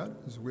of that.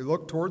 As we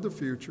look toward the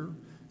future,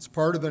 it's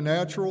part of the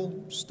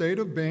natural state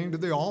of being to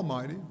the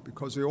Almighty,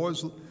 because he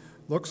always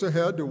looks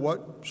ahead to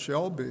what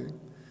shall be.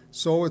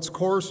 So its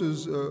course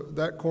is,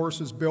 that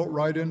course is built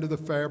right into the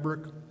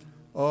fabric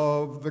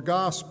of the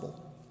gospel.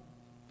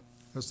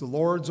 As the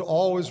Lord's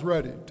always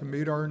ready to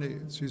meet our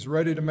needs. He's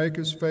ready to make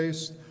his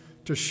face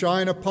to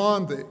shine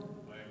upon thee,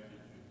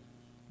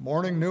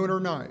 morning, noon,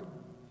 or night,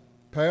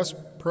 past,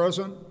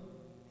 present,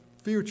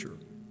 future.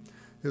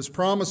 His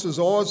promises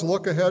always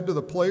look ahead to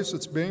the place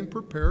that's being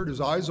prepared. His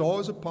eyes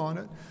always upon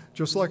it,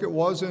 just like it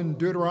was in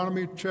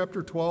Deuteronomy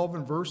chapter 12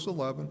 and verse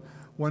 11,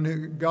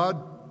 when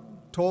God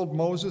told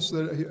Moses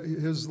that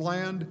his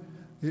land,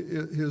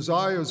 his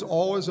eye is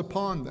always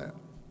upon that,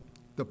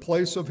 the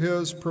place of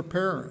his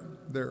preparing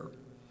there.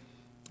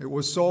 It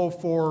was so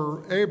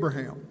for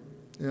Abraham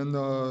in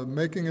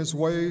making his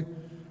way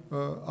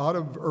out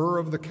of Ur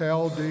of the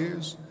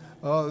Chaldees,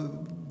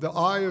 the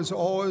eye is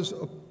always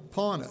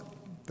upon it,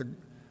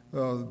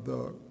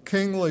 the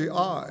kingly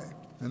eye,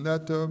 and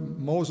that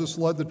Moses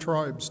led the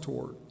tribes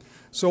toward.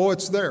 So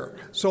it's there.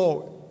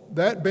 So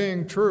that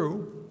being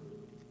true,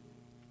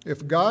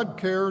 if God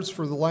cares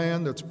for the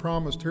land that's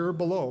promised here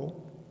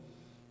below,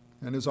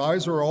 and his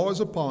eyes are always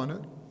upon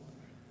it,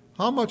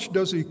 how much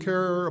does he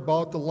care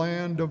about the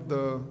land of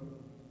the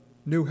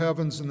new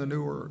heavens and the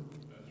new earth?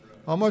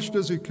 How much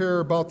does he care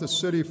about the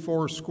city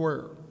four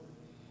square?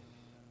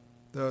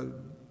 The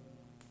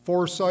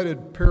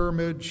four-sided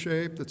pyramid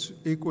shape that's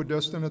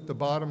equidistant at the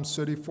bottom,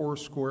 city four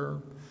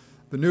square.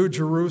 The New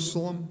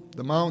Jerusalem,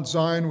 the Mount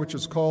Zion, which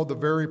is called the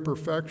very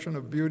perfection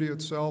of beauty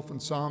itself in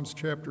Psalms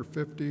chapter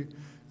 50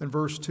 and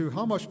verse 2.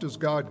 How much does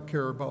God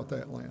care about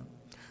that land?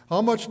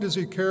 How much does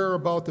he care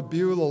about the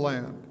Beulah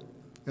land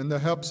in the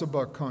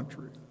Hephzibah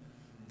country,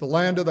 the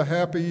land of the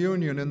happy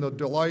union in the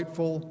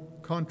delightful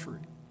country?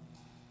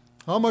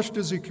 How much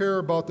does he care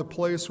about the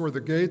place where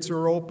the gates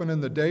are open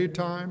in the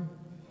daytime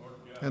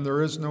and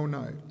there is no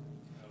night?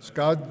 Has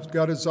God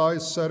got his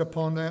eyes set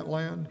upon that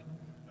land?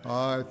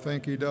 I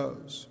think he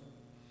does.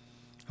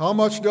 How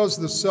much does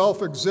the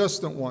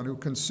self-existent one who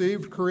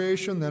conceived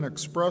creation, then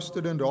expressed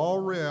it into all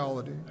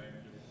reality,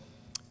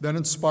 then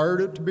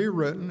inspired it to be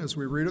written as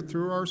we read it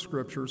through our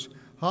scriptures,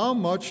 how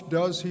much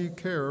does he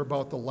care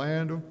about the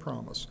land of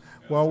promise?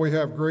 Well, we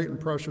have great and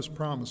precious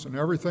promise, and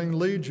everything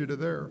leads you to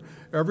there.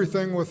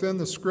 Everything within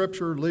the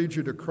scripture leads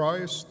you to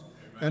Christ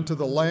and to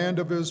the land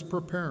of his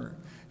preparing.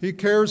 He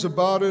cares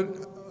about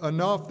it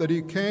enough that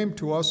he came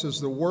to us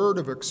as the word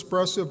of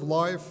expressive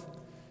life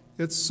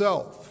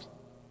itself,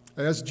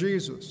 as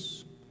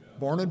Jesus,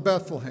 born in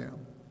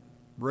Bethlehem,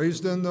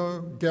 raised in the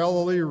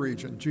Galilee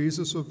region,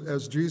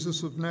 as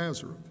Jesus of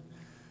Nazareth,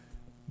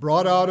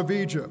 brought out of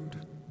Egypt.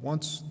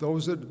 Once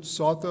those that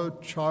sought the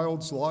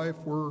child's life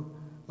were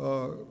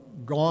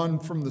gone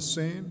from the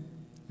scene,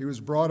 he was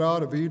brought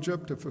out of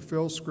Egypt to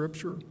fulfill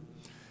Scripture.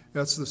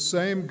 That's the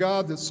same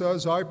God that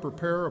says, I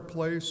prepare a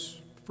place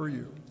for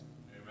you.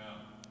 Amen.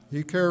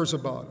 He cares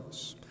about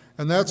us.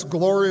 And that's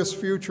glorious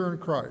future in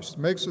Christ.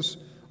 Makes us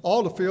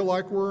all to feel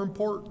like we're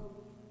important.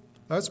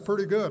 That's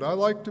pretty good. I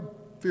like to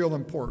feel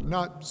important,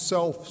 not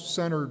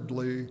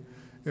self-centeredly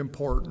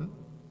important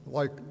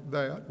like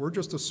that. We're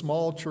just a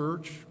small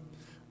church.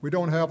 We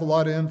don't have a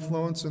lot of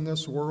influence in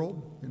this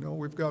world. You know,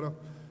 we've got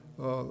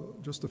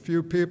just a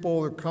few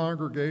people, a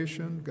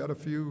congregation, got a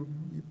few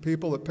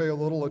people that pay a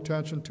little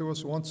attention to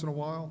us once in a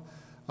while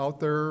out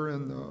there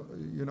in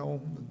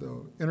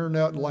the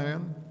internet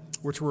land,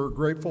 which we're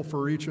grateful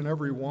for each and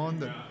every one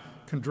that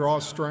can draw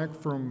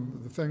strength from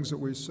the things that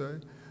we say.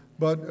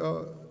 But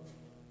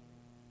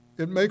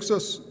it makes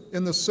us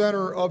in the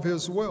center of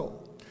his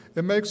will.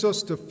 It makes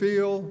us to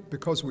feel,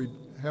 because we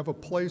have a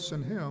place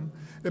in him,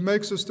 it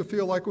makes us to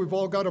feel like we've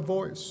all got a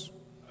voice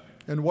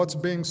in what's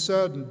being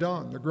said and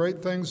done, the great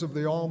things of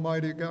the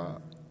Almighty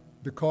God,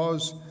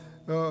 because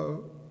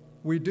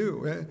we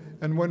do.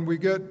 And when we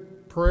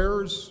get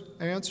prayers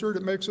answered,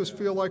 it makes us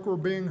feel like we're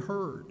being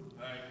heard,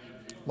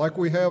 like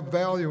we have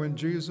value in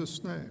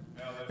Jesus' name.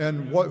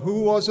 And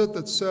who was it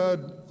that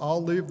said,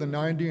 I'll leave the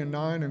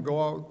 99 and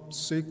go out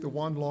seek the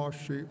one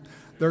lost sheep?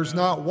 There's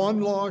not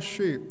one lost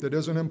sheep that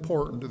isn't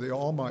important to the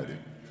Almighty.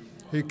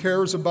 He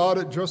cares about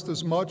it just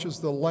as much as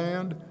the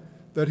land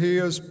that he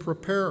is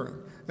preparing.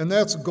 And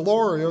that's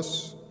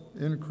glorious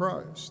in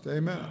Christ.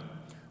 Amen.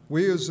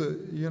 We as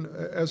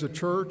a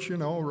church,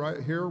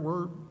 right here,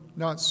 we're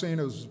not seen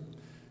as,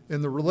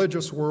 in the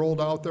religious world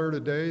out there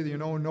today,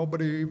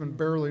 nobody even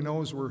barely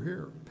knows we're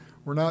here.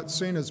 We're not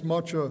seen as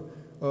much to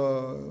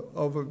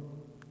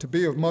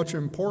be of much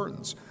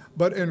importance.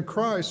 But in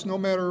Christ, no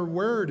matter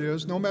where it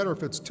is, no matter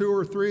if it's 2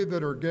 or 3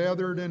 that are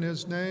gathered in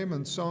his name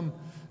in some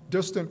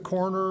distant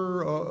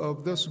corner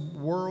of this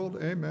world,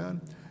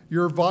 amen,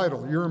 you're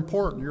vital, you're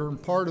important, you're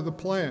part of the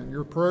plan.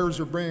 Your prayers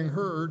are being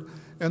heard,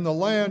 and the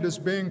land is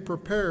being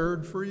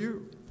prepared for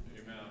you.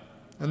 Amen.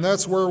 And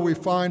that's where we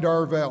find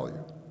our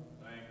value.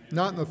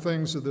 Not in the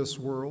things of this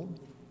world,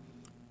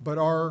 but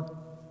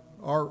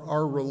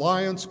our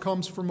reliance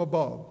comes from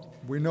above.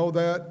 We know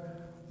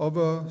that of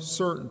a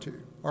certainty.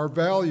 Our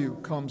value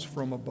comes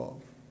from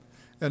above.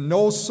 And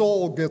no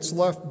soul gets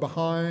left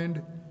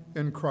behind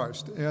in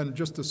Christ. And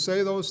just to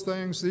say those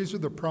things, these are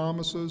the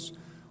promises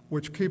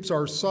which keeps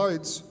our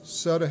sights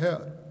set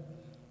ahead,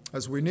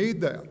 as we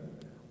need that.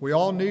 We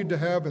all need to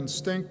have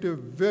instinctive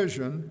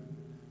vision,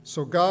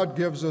 so God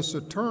gives us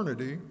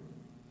eternity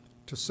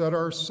to set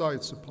our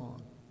sights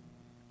upon.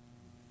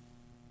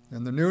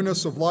 And the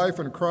newness of life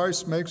in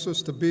Christ makes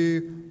us to be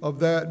of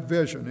that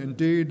vision,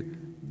 indeed,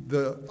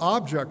 the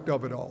object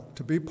of it all,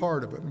 to be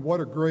part of it. And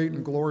what a great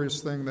and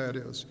glorious thing that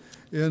is.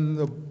 In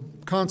the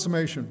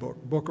consummation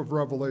book of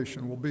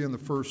Revelation, we'll be in the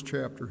 1st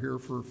chapter here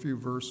for a few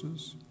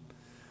verses.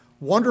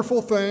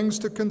 Wonderful things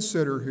to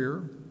consider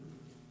here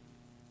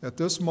at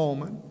this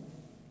moment,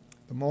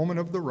 the moment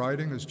of the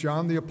writing, as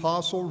John the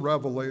Apostle,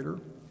 Revelator,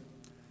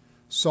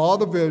 saw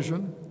the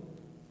vision.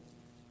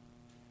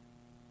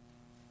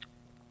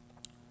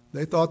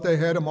 They thought they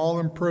had him all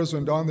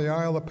imprisoned on the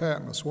Isle of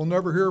Patmos. We'll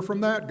never hear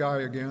from that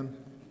guy again.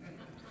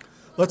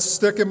 Let's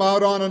stick him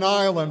out on an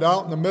island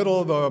out in the middle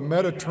of the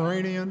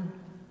Mediterranean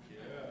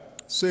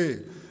Sea.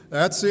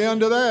 That's the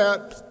end of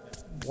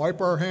that.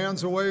 Wipe our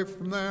hands away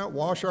from that.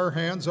 Wash our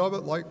hands of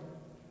it like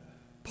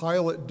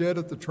Pilate did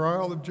at the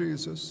trial of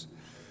Jesus.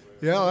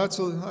 Yeah, that's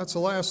the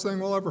last thing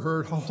we'll ever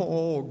hear.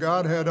 Oh,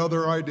 God had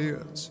other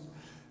ideas.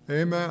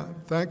 Amen.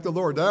 Thank the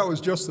Lord. That was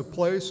just the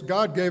place.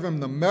 God gave him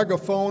the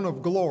megaphone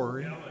of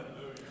glory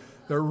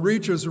that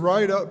reaches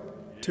right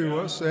up to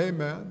us,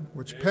 amen,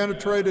 which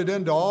penetrated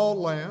into all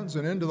lands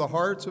and into the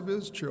hearts of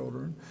his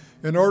children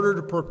in order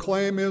to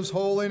proclaim his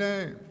holy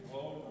name.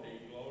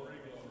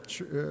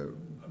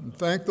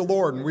 Thank the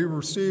Lord, and we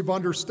receive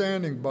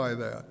understanding by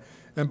that.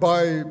 And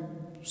by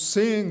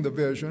seeing the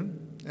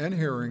vision and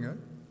hearing it,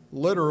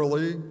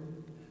 literally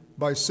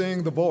by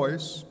seeing the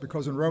voice,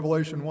 because in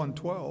Revelation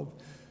 1:12,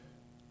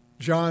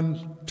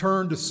 John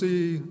turned to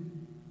see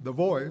the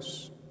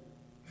voice.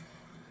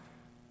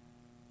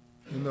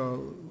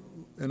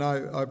 And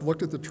I've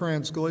looked at the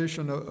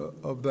translation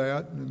of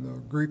that, in the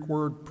Greek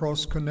word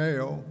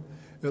proskuneo.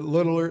 It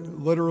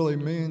literally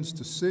means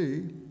to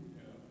see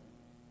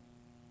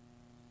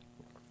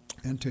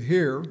and to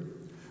hear.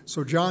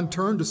 So John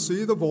turned to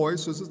see the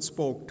voice as it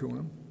spoke to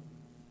him.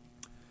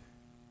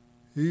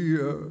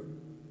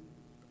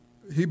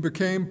 He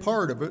became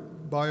part of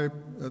it by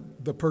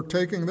the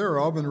partaking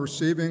thereof and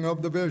receiving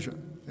of the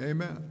vision.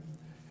 Amen.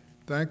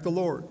 Thank the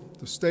Lord.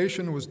 The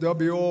station was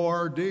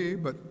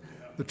WORD, but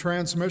the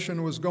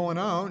transmission was going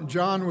out.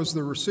 John was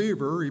the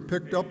receiver. He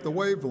picked up the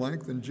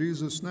wavelength in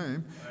Jesus'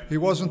 name. He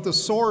wasn't the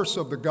source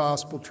of the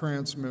gospel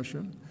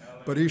transmission,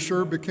 but he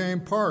sure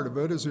became part of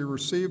it as he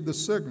received the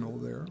signal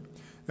there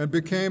and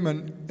became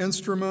an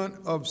instrument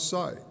of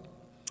sight.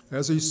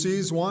 As he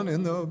sees one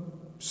in the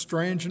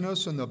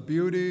strangeness and the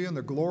beauty and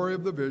the glory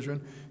of the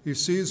vision, he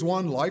sees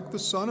one like the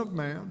Son of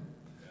Man.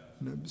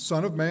 The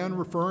Son of Man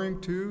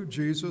referring to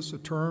Jesus, a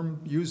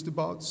term used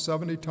about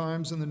 70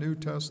 times in the New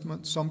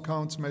Testament. Some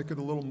counts make it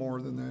a little more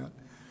than that.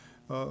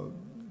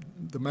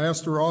 The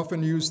Master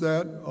often used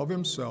that of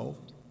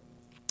himself.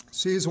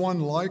 Sees one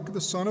like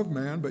the Son of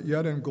Man, but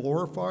yet in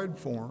glorified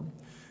form.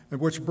 And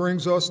which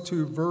brings us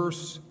to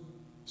verse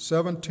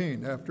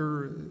 17,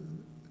 after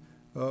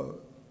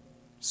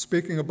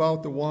speaking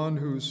about the one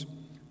whose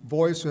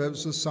voice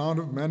has the sound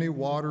of many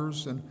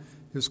waters, and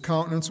his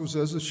countenance was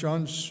as the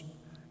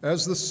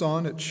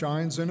sun, it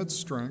shines in its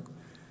strength.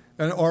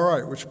 And all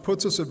right, which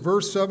puts us at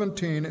verse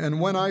 17, and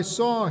when I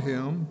saw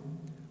him,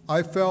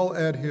 I fell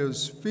at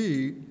his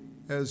feet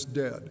as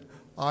dead.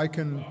 I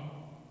can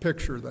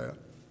picture that.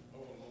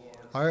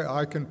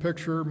 I can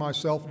picture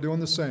myself doing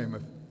the same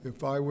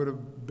if I would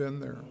have been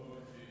there.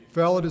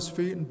 Fell at his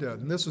feet and dead.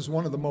 And this is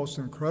one of the most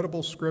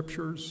incredible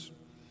scriptures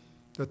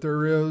that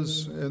there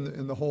is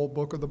in the whole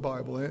book of the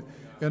Bible.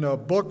 In a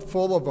book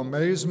full of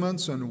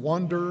amazements and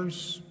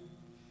wonders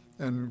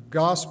and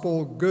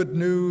gospel good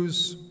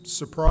news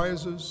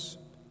surprises,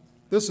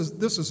 this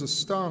is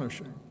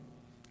astonishing.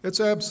 It's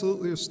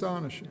absolutely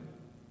astonishing.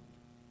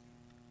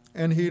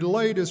 And he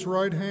laid his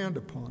right hand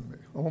upon me.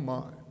 Oh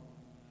my.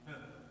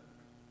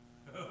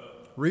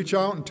 Reach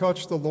out and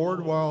touch the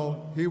Lord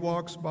while he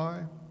walks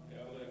by.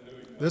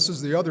 This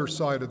is the other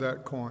side of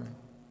that coin.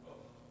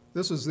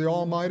 This is the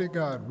Almighty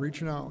God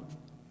reaching out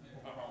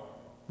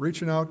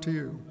to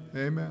you.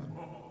 Amen.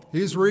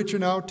 He's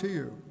reaching out to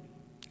you.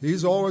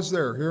 He's always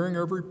there, hearing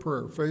every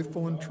prayer,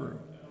 faithful and true.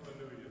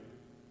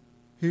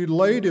 He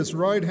laid his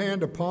right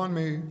hand upon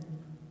me,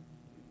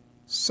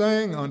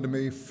 saying unto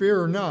me,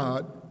 fear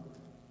not,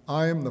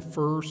 I am the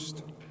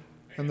first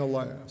and the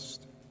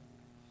last.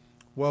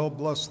 Well,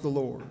 bless the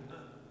Lord.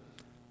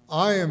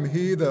 I am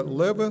he that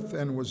liveth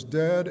and was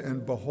dead,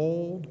 and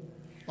behold,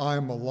 I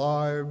am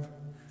alive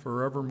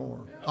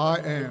forevermore. I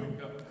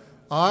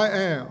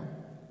am.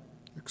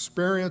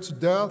 Experienced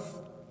death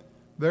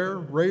there,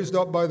 raised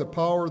up by the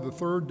power of the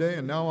third day,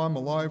 and now I'm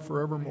alive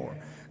forevermore.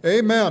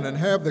 Amen. And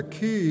have the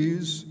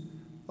keys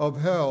of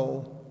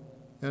hell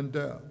and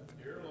death.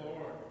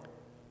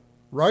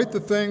 Write the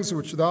things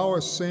which thou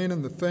hast seen,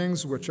 and the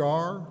things which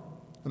are,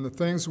 and the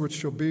things which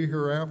shall be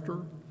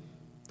hereafter,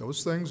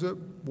 those things that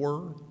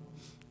were.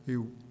 He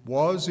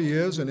was, he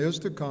is, and is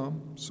to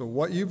come. So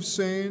what you've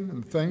seen,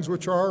 and things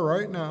which are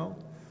right now,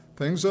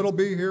 things that'll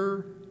be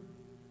hereafter.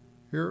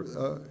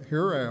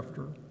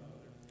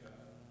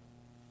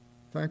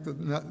 In fact,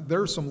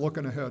 there's some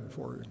looking ahead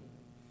for you.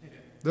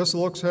 This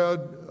looks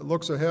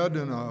ahead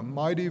in a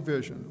mighty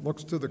vision. It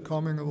looks to the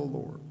coming of the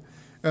Lord.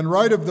 And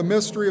write of the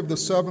mystery of the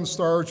 7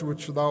 stars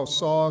which thou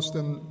sawest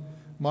in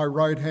my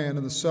right hand,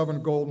 and the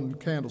 7 golden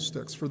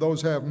candlesticks. For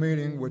those have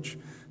meaning, which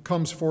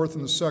comes forth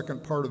in the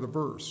second part of the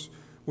verse,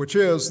 which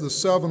is the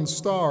 7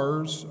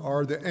 stars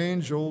are the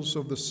angels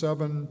of the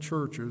 7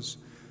 churches,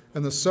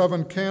 and the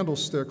 7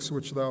 candlesticks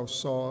which thou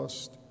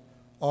sawest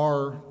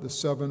are the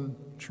 7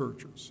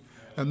 churches.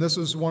 And this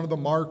is one of the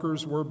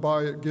markers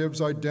whereby it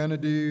gives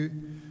identity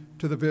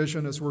to the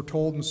vision, as we're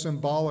told in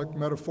symbolic,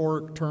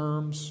 metaphoric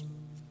terms,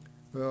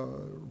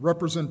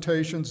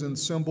 representations in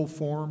symbol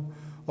form.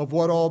 of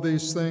what all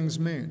these things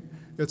mean.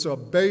 It's a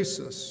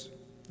basis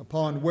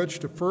upon which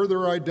to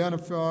further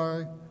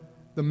identify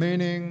the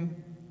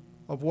meaning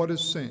of what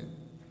is seen.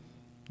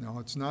 Now,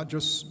 it's not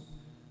just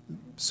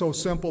so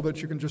simple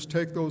that you can just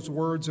take those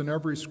words in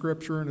every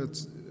scripture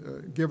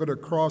and give it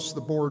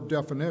across-the-board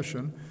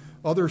definition.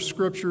 Other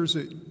scriptures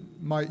that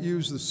might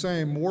use the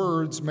same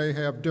words may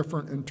have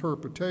different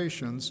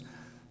interpretations.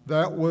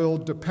 That will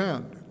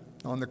depend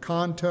on the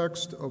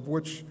context of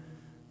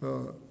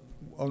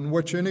on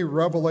which any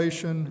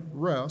revelation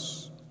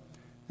rests,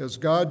 as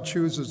God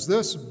chooses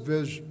this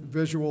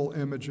visual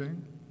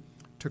imaging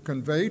to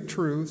convey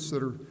truths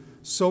that are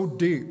so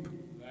deep,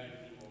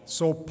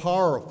 so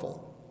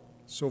powerful,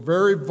 so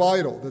very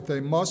vital that they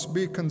must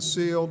be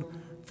concealed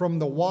from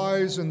the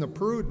wise and the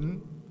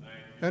prudent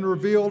and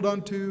revealed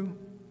unto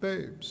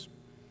babes.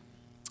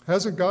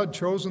 Hasn't God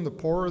chosen the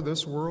poor of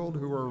this world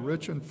who are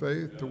rich in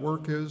faith to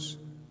work his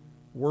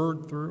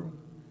word through,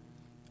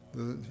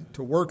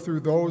 to work through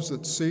those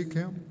that seek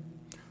him?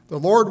 The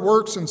Lord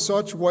works in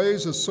such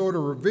ways as so to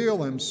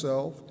reveal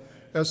himself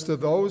as to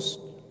those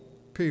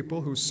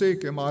people who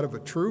seek him out of a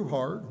true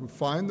heart, who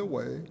find the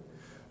way,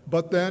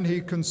 but then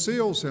he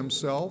conceals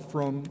himself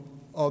from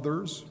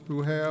others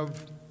who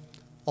have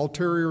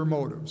ulterior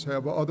motives,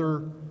 have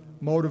other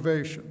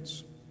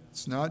motivations.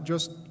 It's not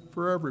just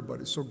for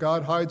everybody. So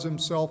God hides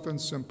himself in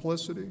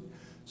simplicity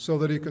so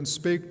that he can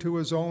speak to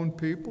his own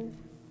people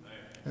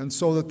and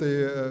so that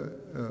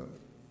the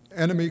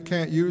enemy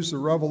can't use the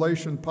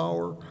revelation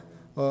power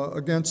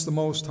against the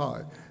Most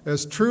High.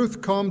 As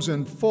truth comes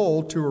in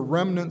full to a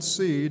remnant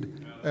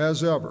seed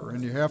as ever,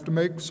 and you have to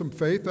make some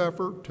faith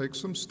effort, take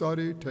some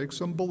study, take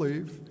some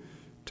belief,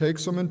 take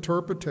some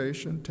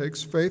interpretation,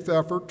 takes faith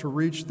effort to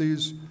reach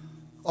these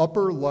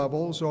upper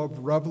levels of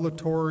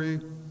revelatory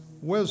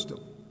wisdom.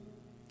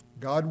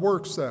 God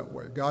works that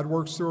way. God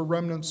works through a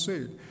remnant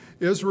seed.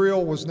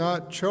 Israel was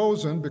not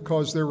chosen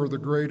because they were the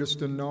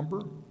greatest in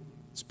number.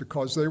 It's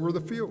because they were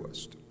the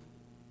fewest.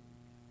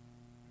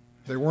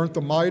 They weren't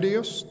the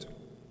mightiest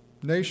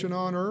nation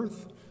on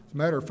earth. As a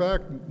matter of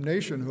fact,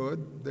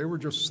 nationhood, they were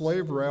just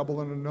slave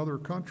rabble in another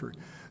country.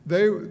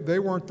 They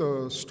weren't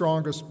the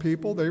strongest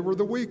people. They were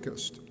the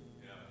weakest.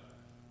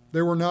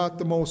 They were not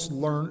the most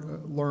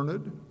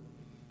learned.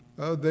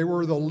 They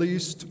were the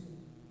least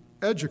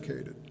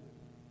educated.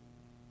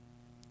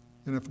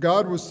 And if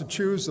God was to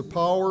choose the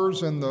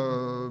powers and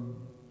the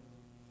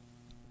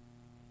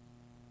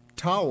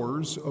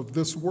towers of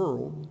this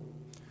world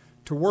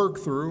to work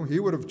through, he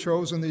would have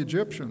chosen the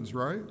Egyptians,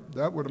 right?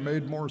 That would have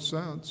made more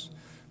sense.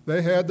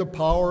 They had the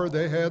power,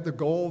 they had the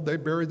gold, they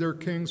buried their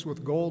kings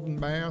with golden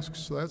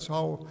masks. That's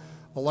how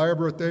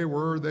elaborate they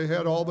were. They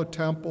had all the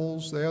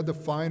temples, they had the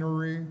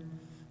finery,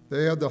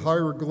 they had the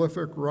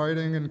hieroglyphic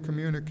writing and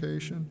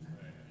communication.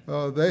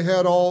 They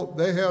had all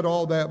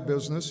that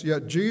business,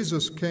 yet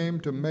Jesus came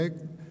to make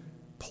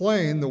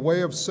plain the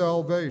way of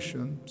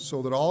salvation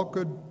so that all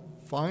could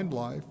find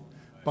life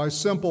by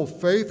simple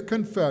faith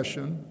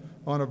confession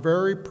on a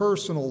very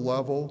personal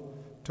level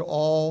to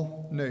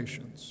all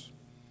nations.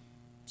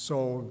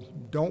 So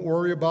don't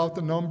worry about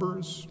the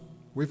numbers.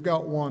 We've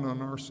got one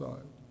on our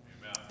side.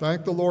 Amen.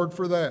 Thank the Lord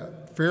for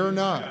that. Fear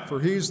not, for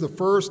he's the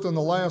first and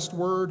the last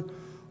word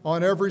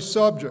on every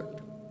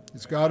subject.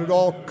 He's got it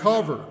all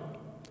covered.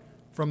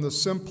 From the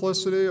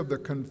simplicity of the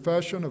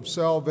confession of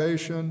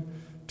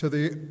salvation to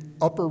the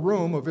upper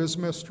room of his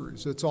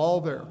mysteries. It's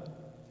all there.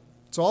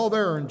 It's all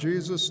there in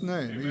Jesus'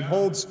 name. Amen. He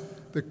holds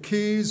the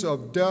keys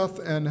of death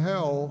and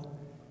hell,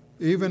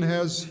 even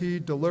as he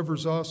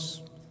delivers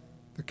us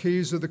the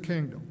keys of the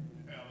kingdom,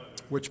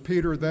 which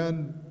Peter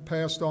then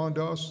passed on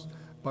to us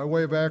by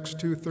way of Acts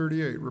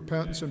 2:38,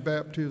 repentance and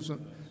baptism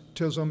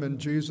in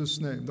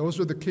Jesus' name. Those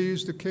are the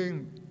keys to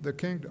the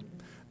kingdom.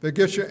 They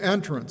get you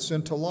entrance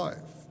into life.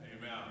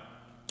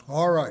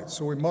 All right,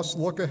 so we must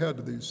look ahead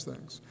to these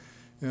things.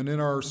 And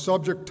in our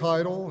subject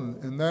title,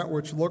 and that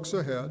which looks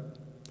ahead,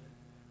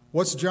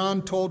 what's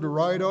John told to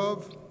write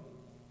of?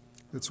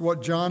 It's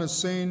what John has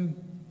seen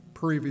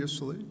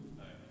previously.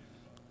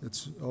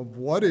 It's of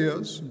what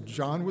is.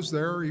 John was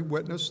there. He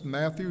witnessed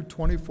Matthew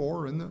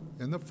 24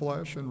 in the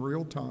flesh in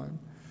real time,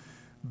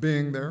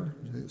 being there.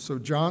 So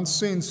John's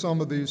seen some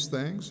of these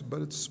things,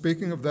 but it's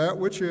speaking of that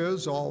which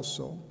is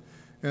also.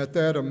 At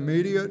that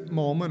immediate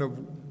moment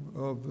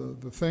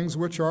of the things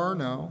which are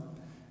now,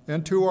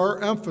 and to our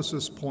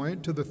emphasis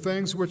point, to the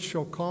things which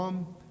shall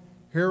come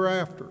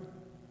hereafter.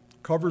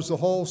 Covers the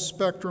whole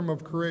spectrum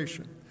of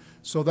creation.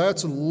 So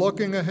that's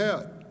looking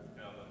ahead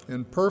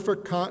in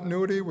perfect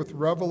continuity with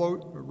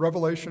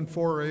Revelation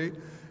 4:8,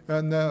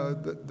 and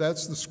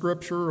that's the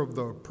scripture of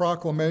the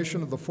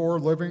proclamation of the four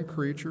living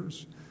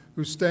creatures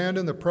who stand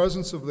in the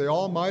presence of the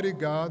Almighty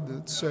God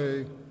that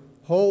say,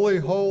 "Holy,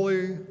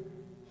 holy,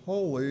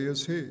 holy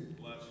is he,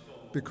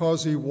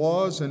 because he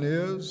was and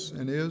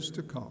is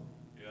to come."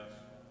 Yes.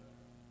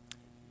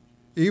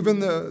 Even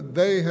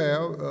they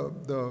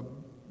have the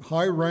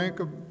high rank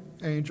of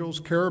angels,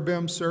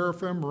 cherubim,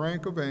 seraphim,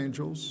 rank of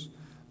angels,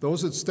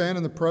 those that stand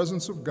in the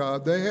presence of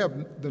God, they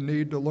have the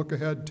need to look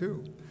ahead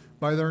too,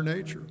 by their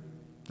nature.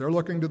 They're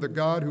looking to the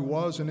God who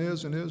was and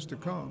is to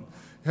come.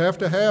 You have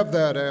to have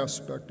that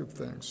aspect of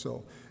things.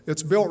 So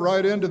it's built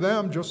right into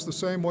them just the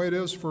same way it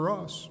is for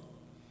us.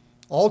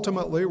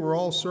 Ultimately, we're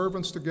all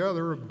servants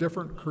together of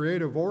different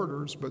creative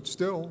orders, but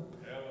still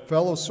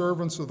fellow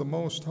servants of the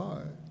Most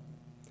High.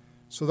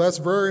 So that's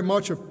very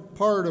much a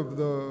part of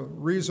the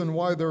reason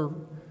why they're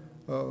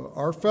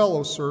our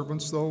fellow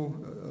servants, though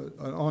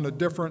on a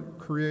different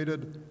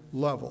created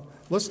level.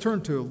 Let's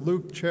turn to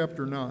Luke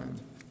chapter 9.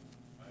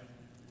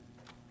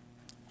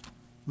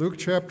 Luke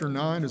chapter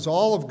 9 is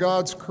all of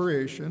God's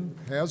creation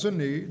has a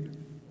need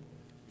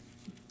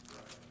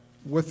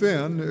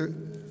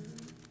within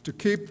to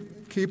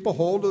keep a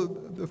hold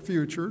of the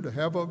future, to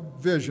have a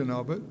vision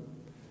of it,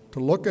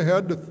 to look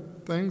ahead to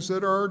things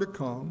that are to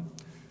come.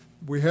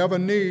 We have a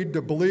need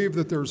to believe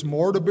that there's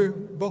more to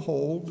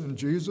behold in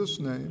Jesus'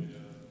 name,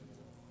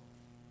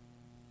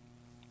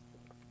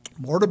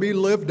 more to be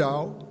lived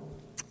out,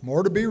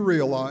 more to be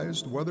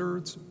realized, whether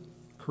it's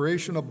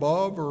creation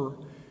above or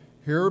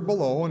here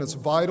below, and it's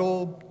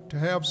vital to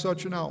have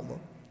such an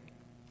outlook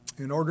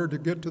in order to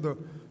get to the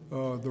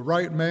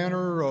right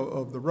manner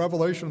of the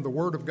revelation of the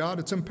Word of God.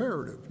 It's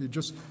imperative.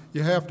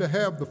 You have to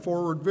have the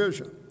forward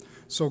vision.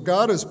 So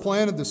God has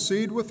planted the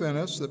seed within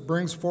us that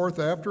brings forth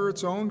after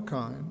its own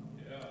kind.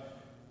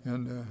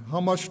 And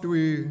how much do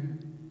we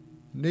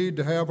need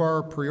to have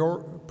our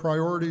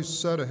priorities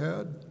set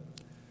ahead?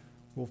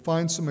 We'll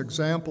find some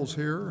examples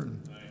here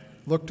and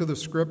look to the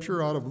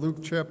scripture out of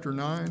Luke chapter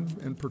 9,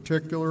 in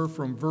particular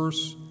from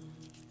verse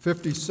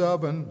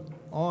 57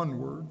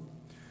 onward.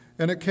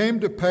 And it came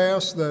to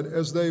pass that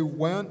as they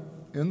went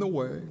in the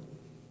way,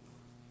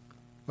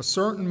 a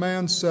certain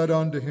man said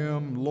unto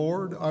him,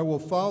 Lord, I will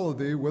follow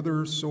thee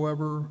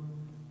whithersoever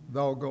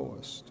thou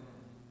goest.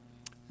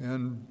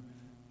 And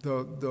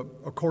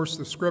of course,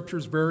 the scripture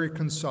is very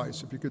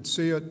concise. If you could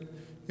see it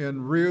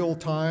in real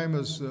time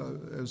as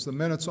the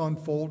minutes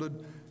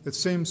unfolded, it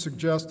seems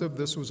suggestive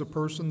this was a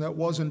person that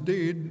was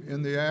indeed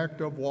in the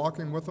act of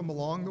walking with him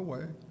along the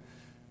way.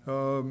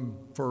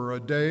 For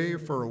a day,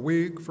 for a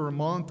week, for a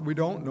month, we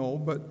don't know,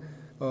 but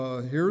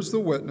here's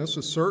the witness.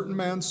 A certain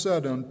man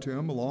said unto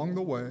him along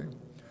the way,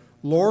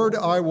 Lord,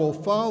 I will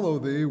follow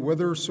thee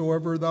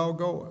whithersoever thou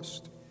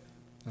goest.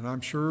 And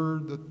I'm sure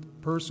the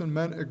person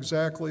meant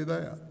exactly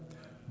that.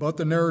 But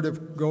the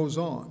narrative goes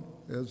on,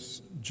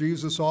 as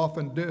Jesus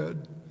often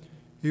did.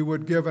 He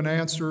would give an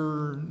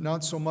answer,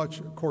 not so much,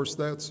 of course,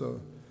 that's a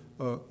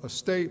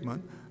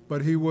statement,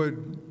 but he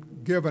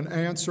would give an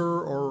answer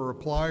or a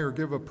reply or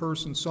give a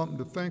person something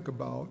to think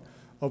about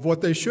of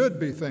what they should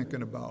be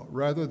thinking about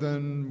rather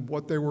than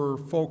what they were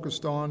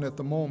focused on at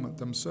the moment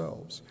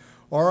themselves.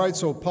 All right,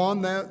 so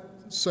upon that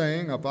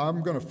saying, if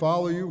I'm going to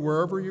follow you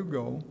wherever you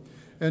go,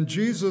 and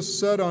Jesus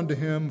said unto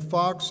him,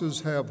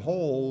 foxes have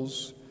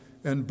holes,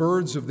 and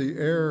birds of the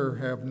air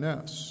have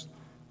nests,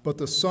 but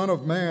the Son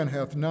of Man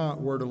hath not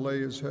where to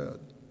lay his head.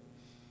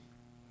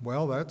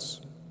 Well,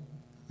 that's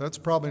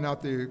probably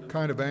not the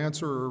kind of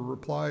answer or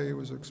reply he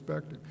was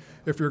expecting.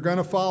 If you're going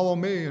to follow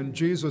me in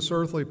Jesus'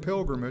 earthly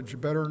pilgrimage, you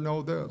better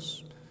know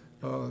this.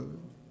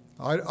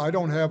 I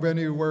don't have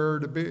anywhere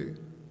to be.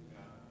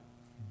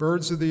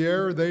 Birds of the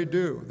air, they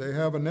do. They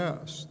have a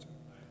nest.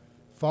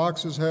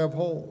 Foxes have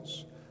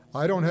holes.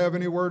 I don't have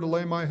anywhere to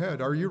lay my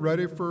head. Are you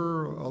ready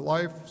for a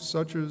life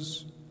such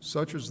as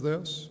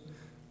this,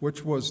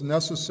 which was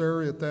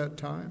necessary at that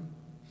time?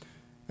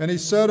 And he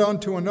said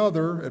unto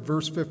another, at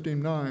verse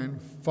 59,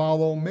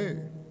 follow me.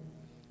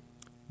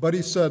 But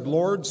he said,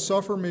 Lord,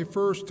 suffer me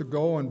first to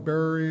go and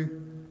bury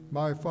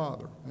my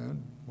father.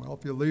 And, well,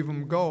 if you leave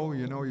him go,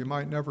 you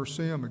might never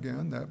see him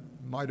again. That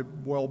might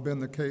have well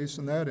been the case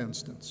in that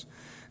instance.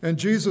 And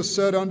Jesus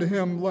said unto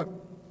him, let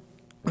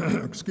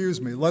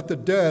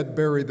the dead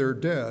bury their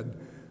dead,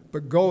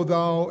 but go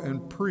thou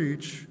and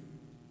preach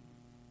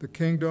the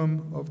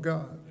kingdom of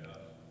God.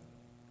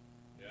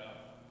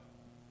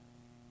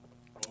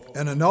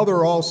 And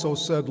another also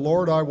said,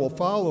 Lord, I will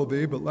follow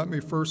thee, but let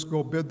me first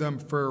go bid them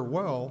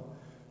farewell,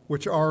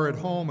 which are at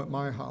home at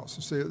my house.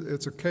 You see,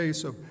 it's a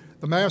case of,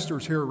 the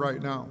master's here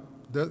right now.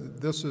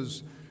 This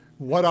is,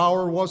 what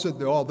hour was it?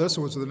 Oh, this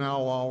was the now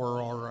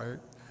hour, all right.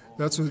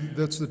 That's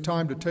the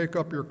time to take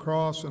up your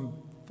cross and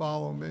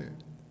follow me.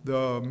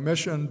 The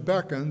mission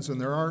beckons, and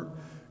there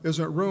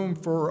isn't room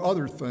for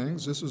other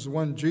things. This is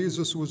when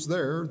Jesus was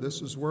there.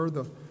 This is where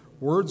the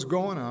word's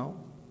going out.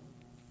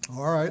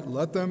 All right,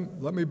 let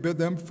me bid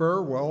them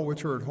farewell,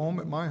 which are at home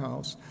at my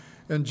house.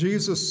 And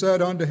Jesus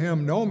said unto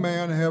him, no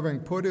man having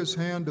put his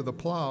hand to the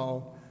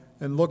plow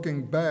and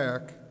looking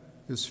back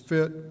is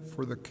fit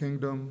for the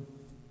kingdom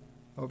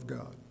of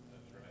God.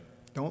 That's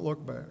right. Don't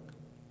look back.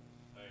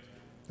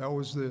 That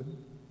was the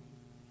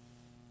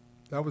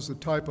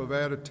type of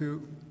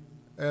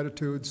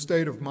attitude,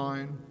 state of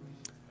mind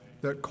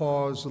that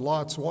caused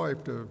Lot's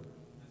wife to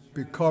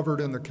be covered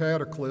in the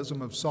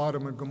cataclysm of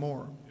Sodom and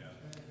Gomorrah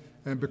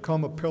and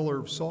become a pillar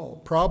of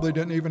salt. Probably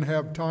didn't even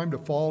have time to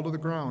fall to the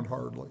ground,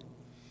 hardly.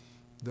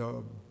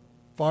 The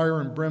fire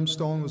and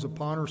brimstone was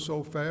upon her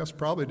so fast,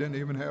 probably didn't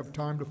even have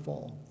time to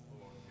fall.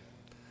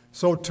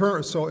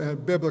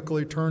 And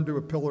biblically, turn to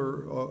a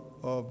pillar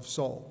of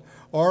salt.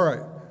 All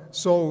right.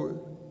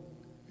 So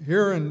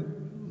here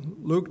in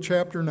Luke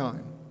chapter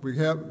 9,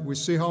 we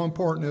see how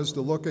important it is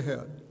to look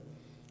ahead.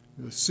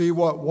 See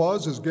what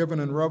was is given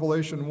in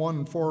Revelation 1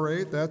 and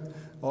 4:8.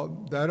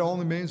 That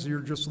only means you're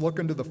just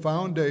looking to the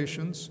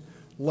foundations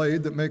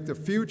laid that make the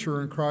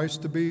future in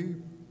Christ to be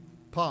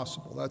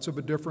possible. That's of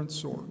a different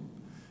sort.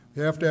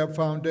 You have to have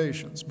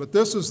foundations. But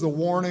this is the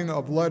warning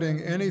of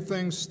letting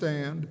anything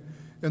stand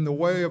in the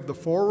way of the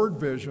forward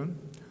vision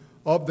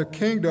of the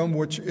kingdom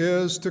which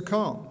is to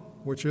come,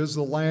 which is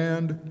the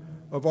land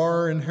of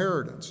our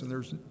inheritance. And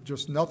there's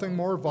just nothing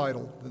more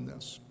vital than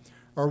this.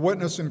 Our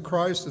witness in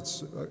Christ,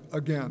 it's,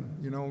 again,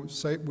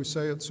 we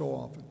say it so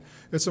often.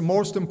 It's the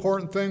most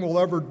important thing we'll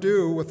ever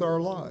do with our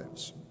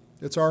lives.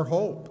 It's our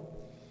hope.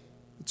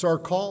 It's our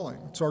calling.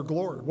 It's our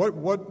glory.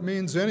 What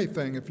means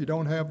anything if you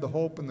don't have the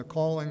hope and the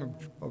calling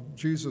of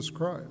Jesus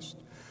Christ?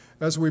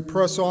 As we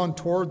press on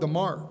toward the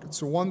mark, it's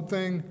the one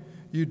thing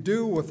you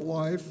do with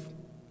life,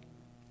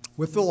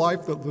 with the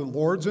life that the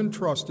Lord's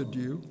entrusted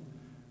you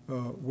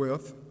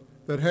with,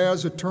 that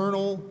has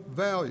eternal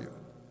value.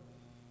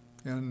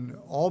 And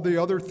all the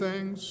other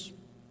things,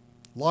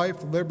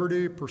 life,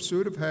 liberty,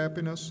 pursuit of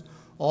happiness,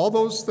 all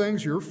those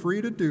things, you're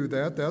free to do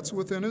that. That's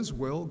within His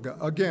will.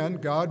 Again,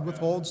 God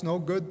withholds no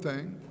good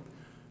thing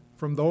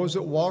from those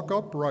that walk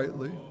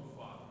uprightly.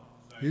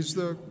 He's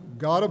the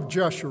God of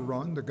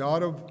Jeshurun, the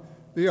God of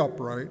the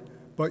upright.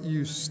 But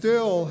you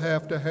still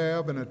have to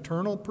have an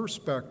eternal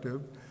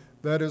perspective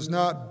that is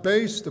not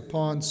based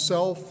upon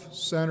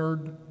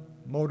self-centered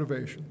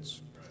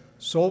motivations.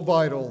 So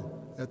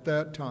vital at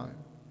that time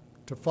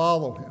to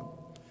follow Him.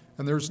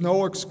 And there's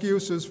no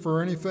excuses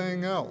for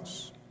anything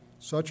else,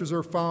 such as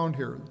are found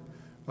here.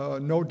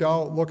 No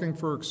doubt looking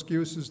for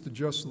excuses to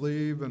just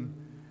leave and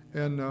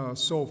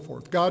so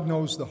forth. God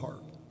knows the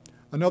heart.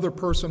 Another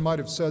person might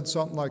have said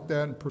something like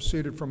that and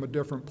proceeded from a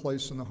different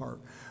place in the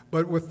heart.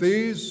 But with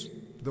these,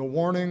 the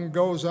warning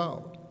goes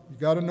out. You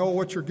got to know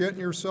what you're getting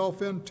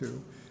yourself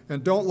into,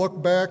 and don't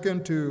look back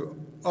into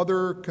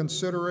other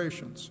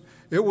considerations.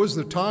 It was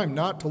the time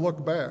not to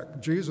look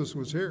back. Jesus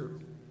was here.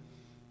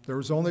 There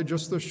was only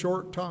just a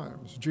short time.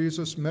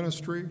 Jesus'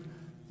 ministry,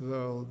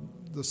 the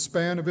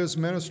span of His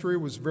ministry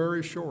was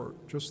very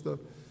short, just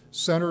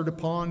centered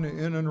upon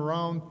in and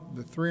around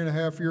the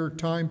 3.5-year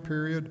time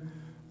period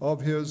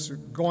of His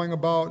going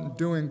about and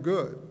doing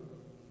good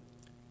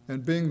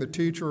and being the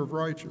teacher of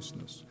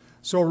righteousness.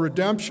 So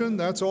redemption,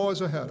 that's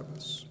always ahead of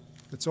us.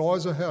 It's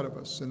always ahead of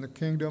us in the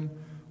kingdom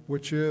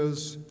which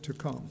is to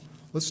come.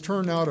 Let's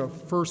turn now to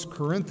 1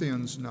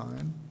 Corinthians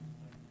 9.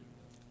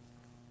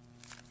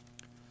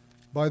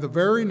 By the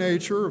very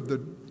nature of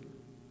the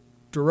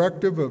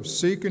directive of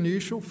seek and ye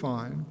shall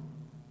find,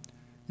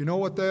 you know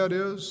what that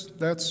is?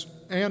 That's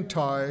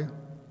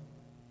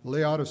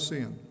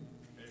anti-Laodicean.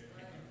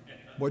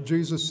 What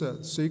Jesus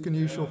said, seek and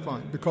ye shall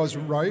find. Because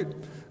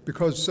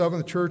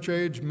seventh church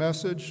age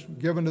message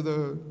given to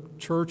the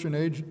church in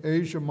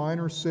Asia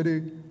Minor,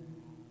 city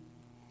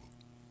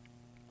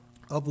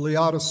of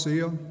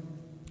Laodicea,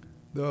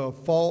 the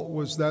fault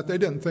was that they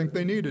didn't think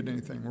they needed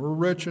anything. We're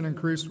rich and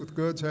increased with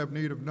goods, have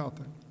need of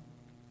nothing.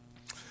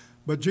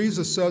 But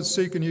Jesus says,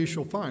 seek and ye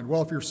shall find.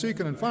 Well, if you're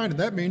seeking and finding,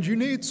 that means you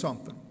need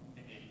something.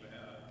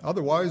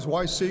 Otherwise,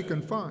 why seek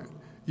and find?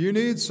 You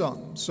need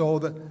something. So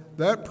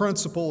that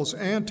principle is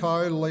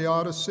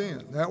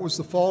anti-Laodicean. That was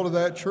the fault of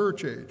that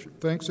church age.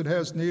 It thinks it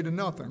has need of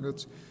nothing.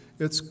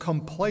 It's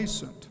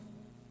complacent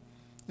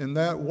in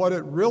that what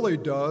it really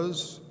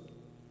does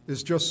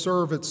is just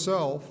serve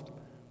itself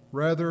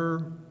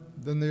rather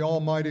than the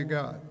Almighty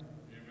God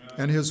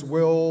and His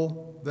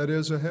will that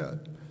is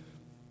ahead.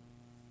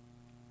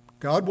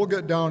 God will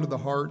get down to the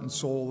heart and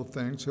soul of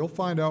things. He'll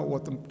find out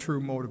what the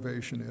true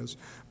motivation is.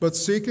 But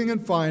seeking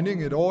and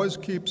finding, it always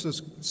keeps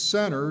us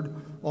centered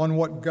on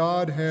what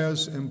God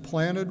has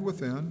implanted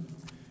within.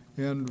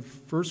 In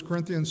 1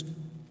 Corinthians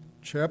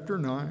chapter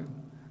 9,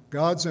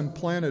 God's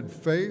implanted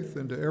faith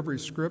into every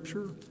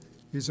scripture.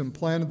 He's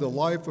implanted the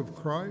life of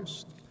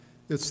Christ.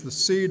 It's the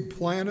seed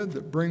planted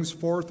that brings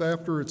forth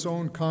after its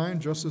own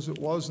kind, just as it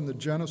was in the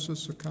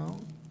Genesis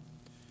account.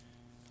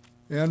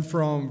 And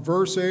from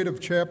verse 8 of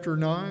chapter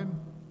 9,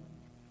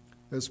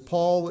 as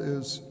Paul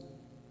is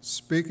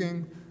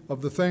speaking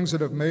of the things that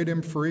have made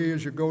him free,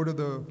 as you go to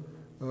the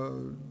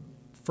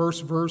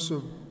first verse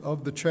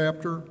of the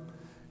chapter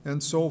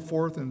and so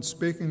forth, and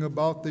speaking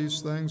about these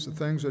things, the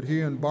things that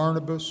he and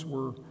Barnabas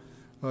were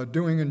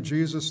doing in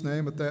Jesus'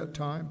 name at that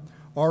time.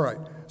 All right.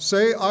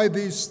 Say I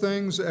these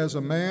things as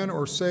a man,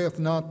 or saith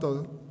not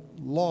the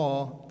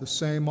law the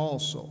same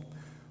also?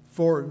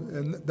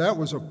 And that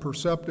was a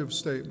perceptive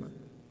statement.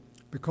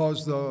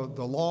 Because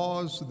the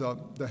laws,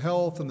 the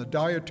health and the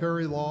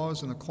dietary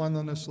laws and the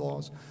cleanliness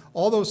laws,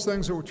 all those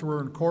things which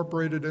were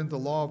incorporated into the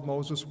law of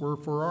Moses were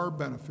for our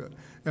benefit.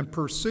 And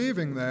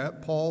perceiving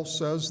that, Paul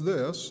says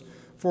this,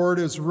 for it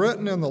is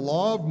written in the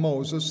law of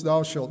Moses,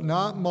 thou shalt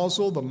not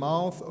muzzle the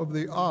mouth of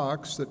the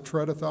ox that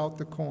treadeth out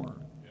the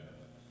corn.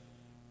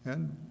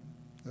 And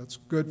That's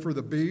good for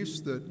the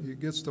beast, that he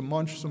gets to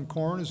munch some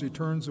corn as he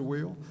turns the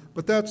wheel.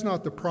 But that's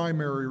not the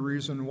primary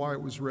reason why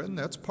it was written.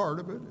 That's part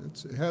of it.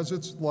 It has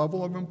its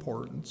level of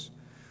importance.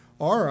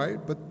 All right,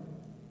 but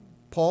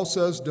Paul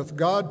says, doth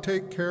God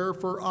take care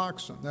for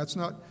oxen? That's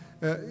not,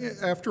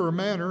 after a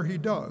manner, he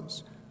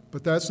does.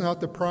 But that's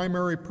not the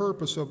primary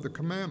purpose of the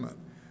commandment.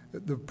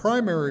 The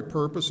primary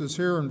purpose is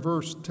here in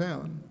verse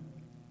 10.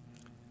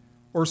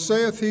 Or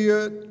saith he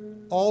it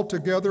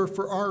altogether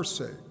for our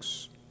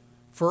sakes?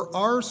 For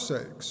our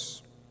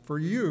sakes, for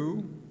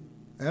you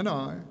and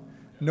I,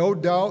 no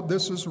doubt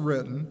this is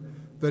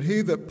written, that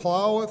he that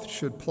ploweth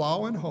should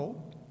plow in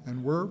hope.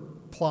 And we're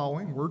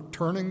plowing, we're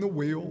turning the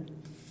wheel,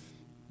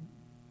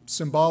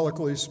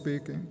 symbolically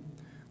speaking.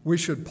 We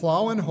should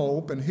plow in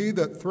hope, and he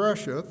that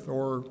thresheth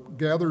or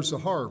gathers a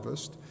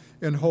harvest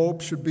in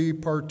hope should be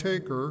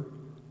partaker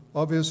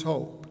of his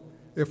hope.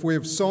 If we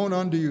have sown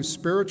unto you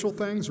spiritual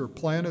things or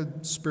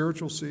planted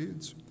spiritual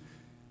seeds,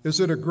 is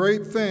it a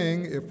great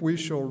thing if we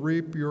shall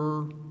reap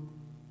your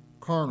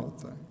carnal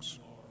things?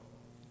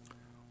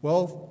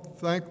 Well,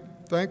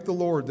 thank the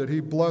Lord that he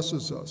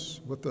blesses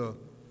us with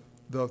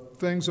the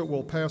things that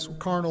will pass,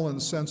 carnal in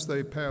the sense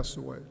they pass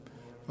away.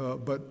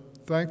 But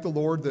thank the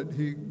Lord that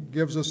he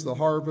gives us the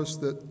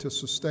harvest to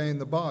sustain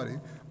the body.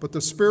 But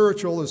the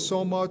spiritual is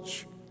so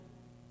much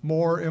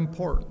more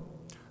important.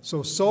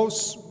 So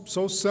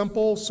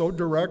simple, so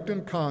direct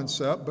in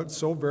concept, but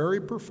so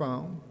very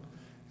profound,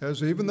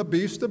 as even the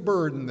beast of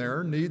burden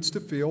there needs to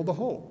feel the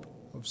hope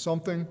of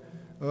something,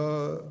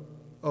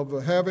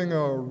 of having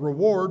a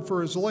reward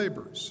for his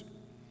labors.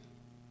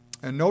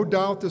 And no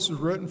doubt this is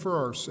written for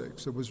our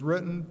sakes. It was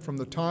written from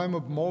the time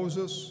of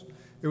Moses.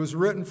 It was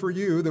written for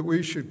you, that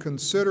we should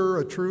consider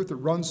a truth that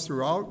runs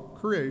throughout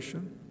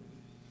creation,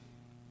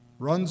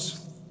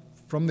 runs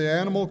from the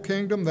animal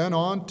kingdom, then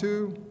on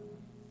to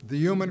the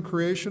human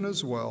creation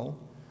as well.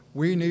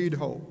 We need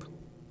hope.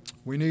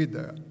 We need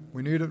that.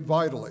 We need it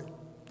vitally.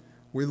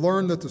 We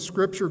learn that the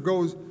Scripture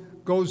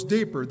goes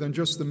deeper than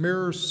just the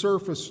mere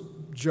surface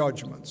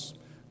judgments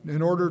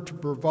in order to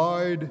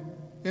provide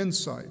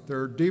insight.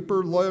 There are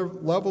deeper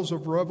levels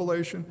of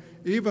revelation,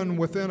 even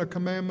within a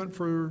commandment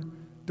for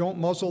don't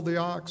muzzle the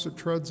ox that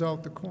treads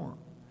out the corn.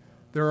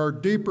 There are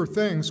deeper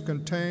things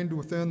contained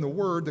within the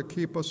Word that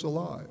keep us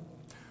alive.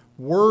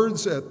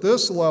 Words at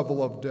this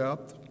level of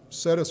depth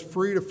set us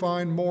free to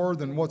find more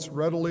than what's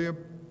readily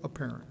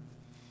apparent.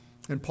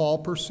 And Paul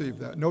perceived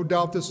that. No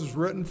doubt this is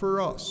written for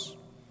us,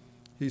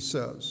 he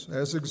says,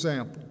 as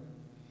example,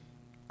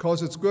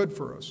 because it's good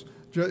for us.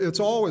 It's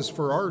always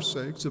for our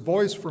sakes. A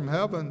voice from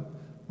heaven,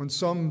 when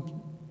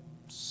some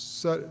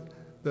said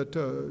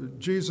that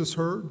Jesus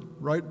heard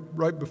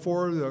right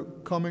before the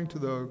coming to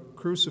the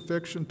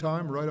crucifixion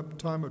time, right up the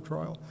time of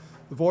trial,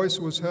 the voice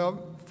was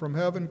from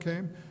heaven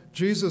came.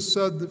 Jesus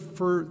said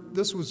that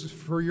this was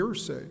for your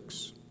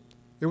sakes.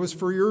 It was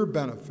for your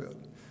benefit.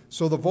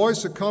 So the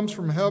voice that comes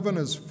from heaven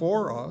is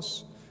for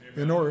us.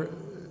 Amen. In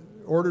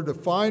order to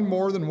find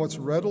more than what's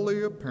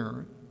readily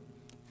apparent.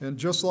 And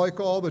just like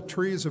all the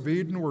trees of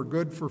Eden were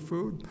good for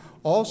food,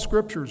 all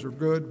scriptures are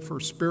good for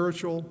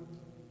spiritual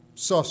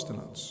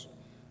sustenance.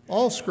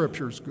 All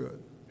scripture is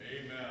good.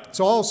 Amen. It's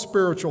all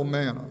spiritual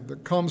manna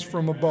that comes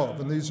from above,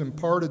 and these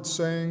imparted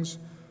sayings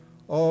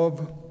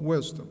of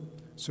wisdom.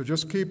 So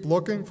just keep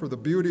looking for the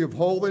beauty of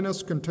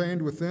holiness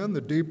contained within,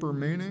 the deeper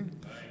meaning,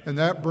 and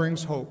that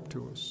brings hope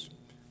to us.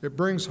 It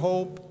brings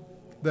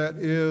hope that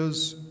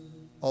is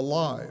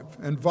alive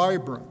and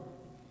vibrant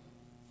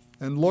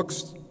and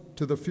looks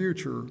to the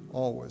future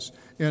always.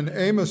 In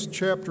Amos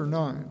chapter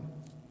 9,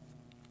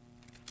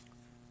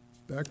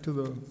 back to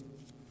the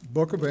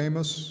book of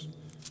Amos,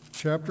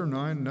 chapter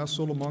 9,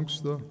 nestled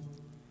amongst the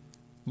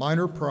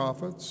minor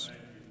prophets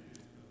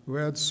who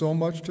had so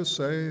much to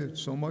say,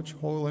 so much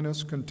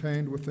holiness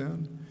contained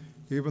within,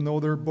 even though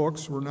their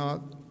books were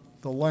not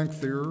the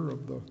lengthier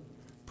of the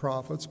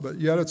prophets, but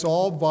yet it's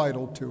all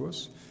vital to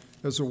us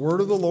as the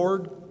word of the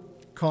Lord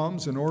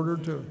comes in order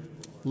to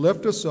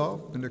lift us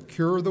up and to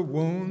cure the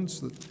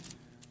wounds that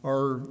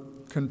are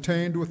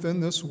contained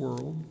within this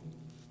world.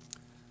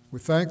 We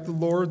thank the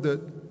Lord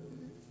that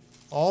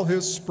all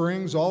his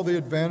springs, all the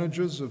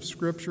advantages of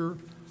Scripture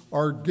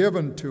are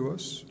given to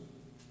us.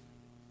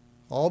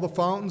 All the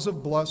fountains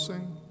of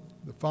blessing,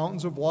 the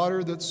fountains of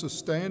water that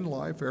sustain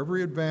life,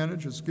 every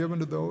advantage is given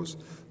to those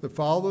that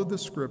follow the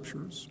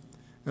Scriptures.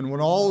 And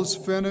when all is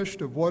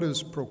finished of what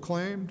is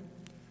proclaimed,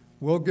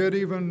 we'll get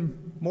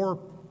even more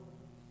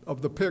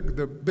of the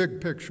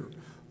big picture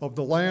of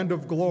the land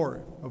of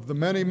glory, of the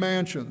many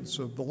mansions,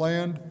 of the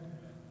land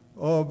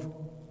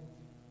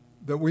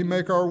that we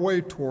make our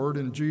way toward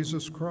in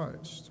Jesus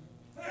Christ.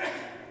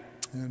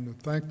 And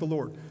thank the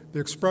Lord. The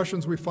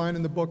expressions we find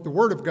in the book, the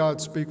Word of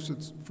God speaks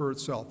for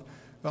itself.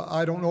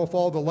 I don't know if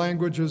all the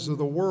languages of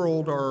the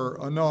world are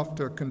enough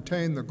to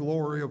contain the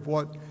glory of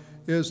what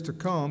is to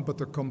come, but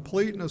the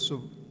completeness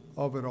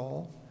of it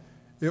all,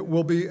 it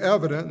will be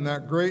evident in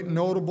that great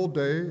notable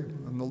day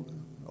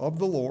of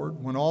the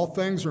Lord, when all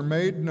things are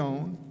made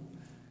known,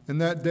 in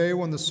that day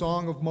when the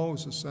song of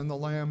Moses and the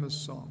Lamb is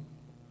sung.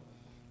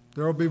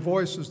 There will be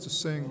voices to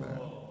sing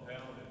that.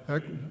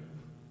 Heck,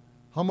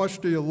 how much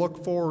do you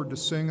look forward to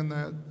singing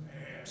that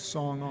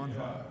song on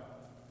high?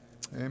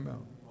 Amen.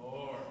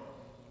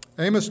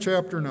 Amos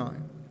chapter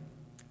 9,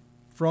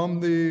 from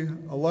the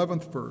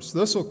 11th verse.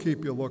 This will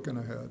keep you looking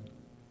ahead.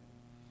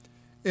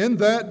 In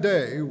that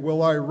day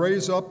will I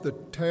raise up the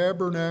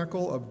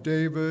tabernacle of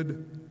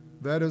David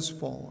that is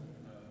fallen.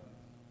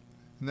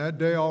 In that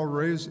day I'll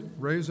raise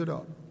it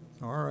up.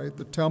 All right,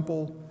 the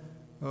temple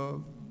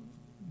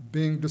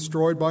being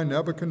destroyed by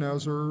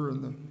Nebuchadnezzar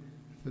in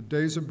the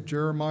days of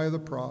Jeremiah the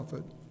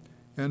prophet,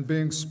 and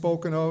being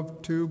spoken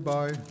of too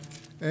by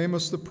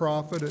Amos the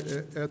prophet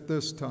at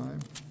this time.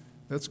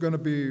 That's going to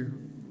be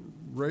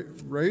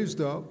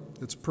raised up.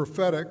 It's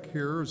prophetic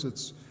here as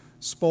it's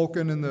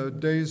spoken in the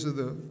days of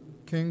the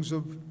kings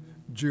of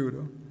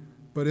Judah.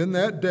 But in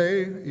that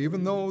day,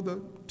 even though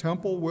the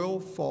temple will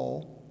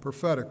fall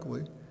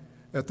prophetically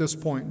at this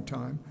point in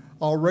time,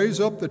 I'll raise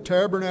up the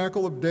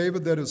tabernacle of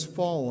David that is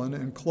fallen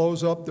and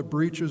close up the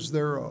breaches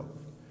thereof.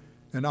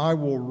 And I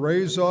will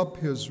raise up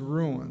his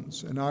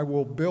ruins, and I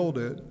will build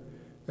it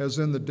as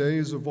in the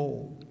days of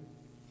old,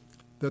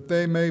 that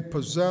they may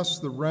possess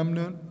the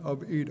remnant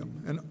of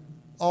Edom and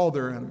all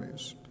their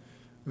enemies.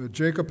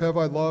 Jacob have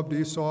I loved,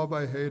 Esau have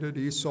I hated.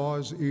 Esau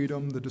is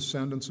Edom, the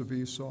descendants of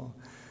Esau.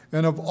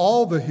 And of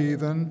all the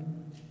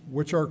heathen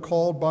which are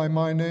called by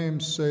my name,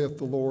 saith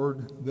the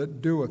Lord,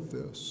 that doeth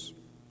this.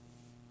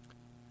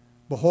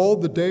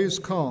 Behold, the days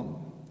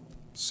come,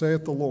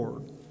 saith the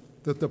Lord,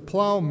 that the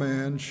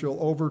plowman shall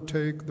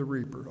overtake the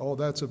reaper. Oh,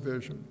 that's a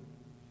vision.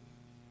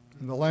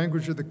 In the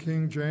language of the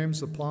King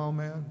James, the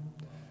plowman.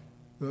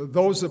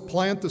 Those that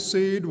plant the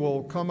seed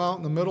will come out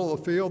in the middle of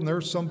the field, and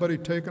there's somebody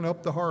taking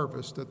up the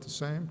harvest at the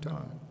same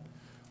time.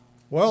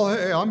 Well,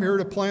 hey, I'm here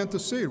to plant the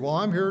seed. Well,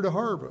 I'm here to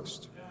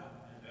harvest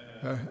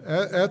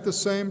at the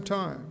same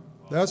time.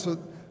 That's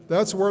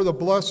where the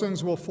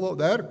blessings will flow.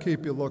 That'll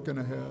keep you looking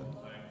ahead.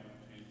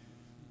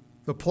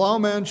 The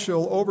plowman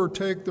shall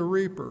overtake the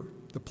reaper.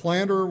 The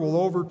planter will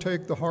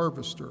overtake the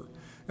harvester.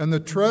 And the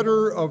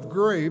treader of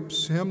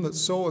grapes, him that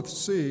soweth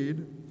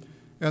seed.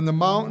 And the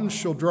mountains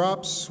shall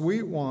drop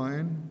sweet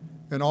wine,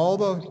 and all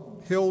the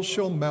hills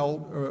shall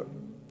melt.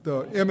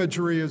 The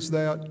imagery is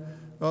that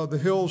the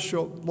hills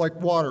shall,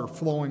 like water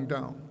flowing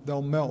down,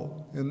 they'll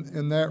melt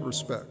in that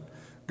respect.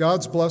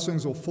 God's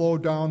blessings will flow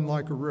down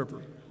like a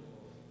river.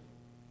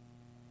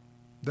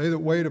 They that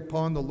wait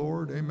upon the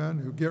Lord, amen,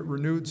 who get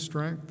renewed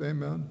strength,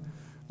 amen,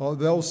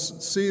 they'll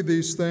see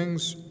these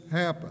things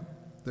happen.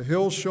 The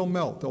hills shall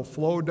melt, they'll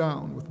flow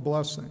down with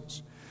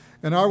blessings.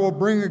 And I will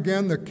bring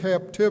again the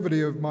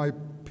captivity of my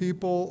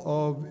people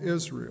of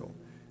Israel,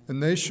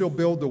 and they shall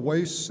build the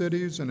waste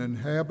cities and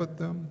inhabit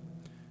them,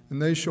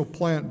 and they shall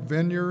plant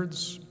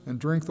vineyards and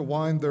drink the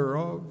wine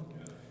thereof.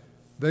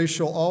 They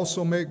shall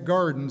also make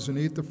gardens and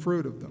eat the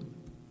fruit of them.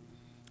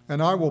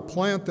 And I will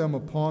plant them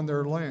upon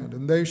their land,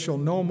 and they shall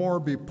no more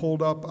be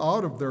pulled up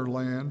out of their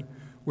land,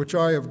 which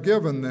I have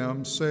given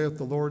them, saith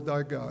the Lord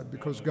thy God,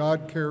 because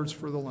God cares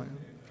for the land.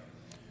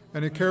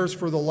 And he cares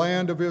for the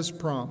land of his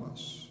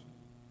promise.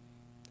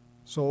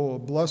 So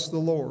bless the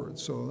Lord.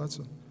 So that's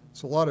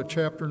a lot of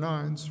chapter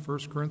 9s, 1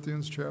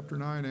 Corinthians chapter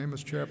 9,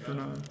 Amos chapter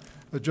 9.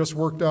 It just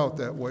worked out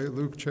that way,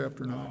 Luke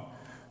chapter 9.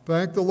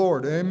 Thank the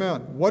Lord.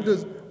 Amen. What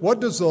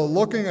does the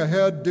looking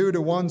ahead do to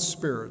one's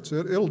spirits?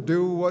 It'll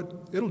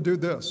do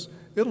this.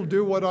 It'll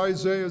do what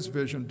Isaiah's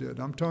vision did.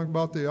 I'm talking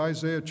about the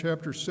Isaiah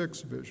chapter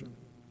 6 vision.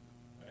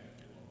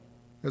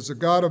 As the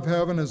God of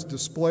heaven is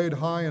displayed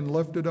high and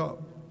lifted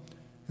up,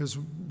 his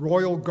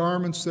royal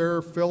garments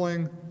there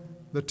filling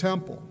the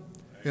temple.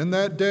 In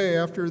that day,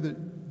 after the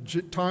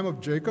time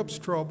of Jacob's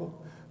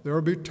trouble, there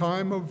will be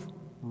time of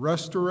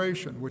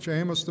restoration, which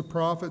Amos the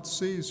prophet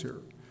sees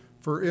here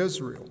for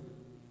Israel.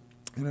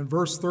 And in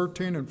verse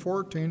 13 and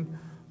 14,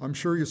 I'm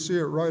sure you see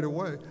it right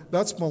away.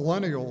 That's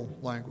millennial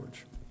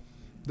language.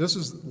 This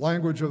is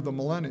language of the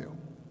millennial.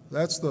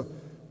 That's the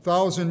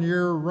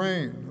 1,000-year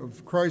reign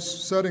of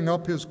Christ setting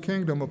up his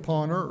kingdom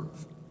upon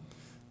earth.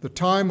 The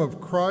time of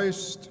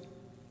Christ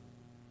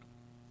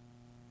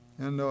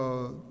and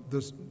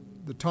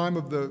the time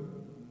of the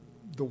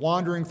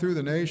wandering through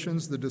the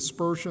nations, the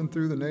dispersion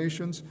through the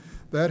nations,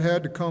 that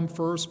had to come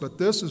first, but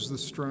this is the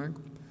strength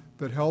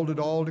that held it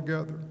all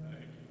together.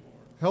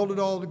 Held it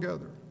all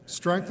together.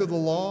 Strength of the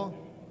law,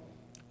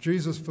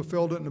 Jesus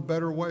fulfilled it in a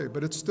better way,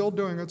 but it's still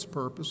doing its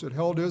purpose. It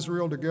held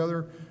Israel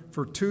together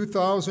for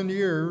 2,000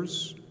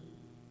 years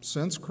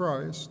since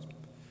Christ,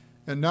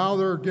 and now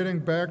they're getting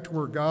back to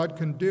where God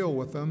can deal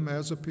with them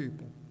as a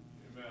people.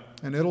 Amen.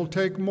 And it'll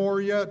take more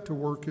yet to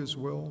work his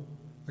will.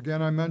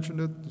 Again, I mentioned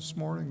it this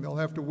morning. They'll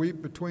have to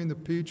weep between the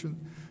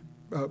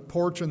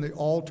porch and the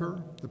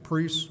altar. The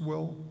priests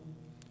will.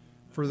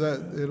 For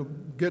that, it'll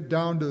get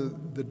down to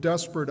the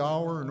desperate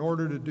hour in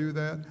order to do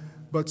that.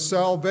 But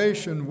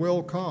salvation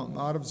will come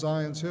out of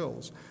Zion's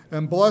hills,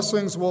 and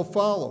blessings will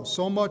follow,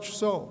 so much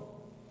so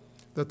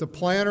that the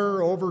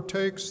planter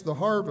overtakes the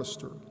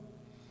harvester.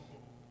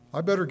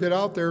 I better get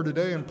out there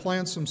today and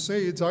plant some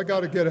seeds. I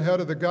got to get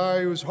ahead of the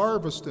guy who's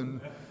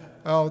harvesting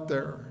out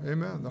there.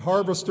 Amen. The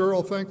harvester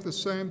will think the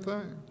same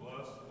thing.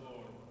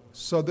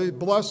 So the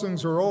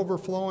blessings are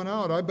overflowing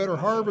out. I better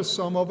harvest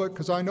some of it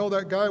because I know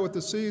that guy with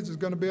the seeds is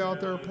going to be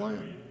out there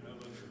planting.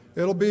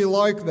 It'll be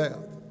like that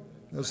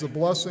as the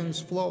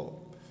blessings flow.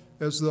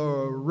 As the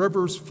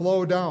rivers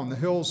flow down, the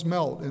hills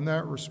melt in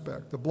that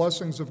respect. The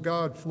blessings of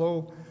God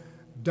flow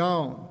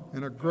down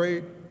in a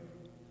great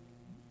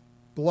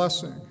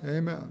blessing.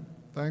 Amen.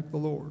 Thank the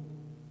Lord.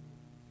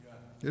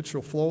 It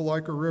shall flow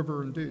like a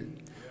river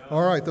indeed.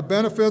 All right, the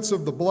benefits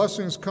of the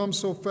blessings come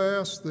so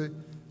fast,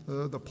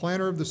 the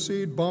planter of the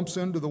seed bumps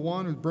into the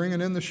one who's bringing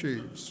in the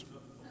sheaves.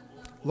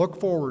 Look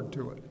forward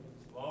to it.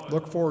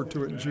 Look forward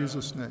to it in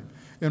Jesus' name.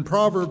 In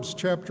Proverbs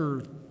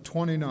chapter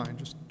 29,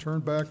 just turn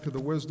back to the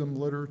wisdom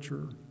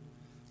literature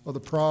of the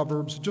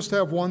Proverbs. Just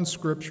have one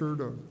scripture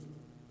to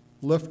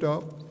lift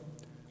up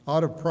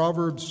out of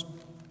Proverbs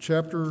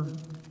chapter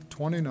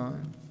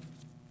 29.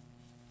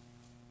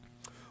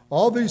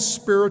 All these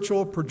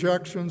spiritual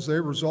projections, they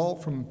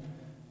result from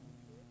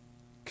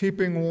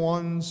keeping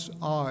one's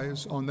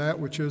eyes on that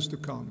which is to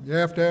come. You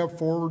have to have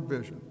forward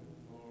vision.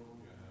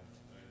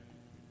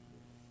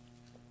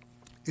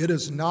 It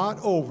is not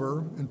over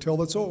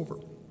until it's over.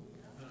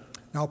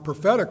 Now,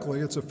 prophetically,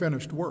 it's a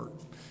finished work.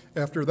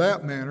 After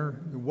that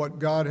manner, what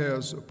God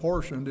has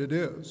apportioned, it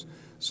is.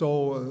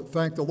 So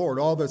thank the Lord.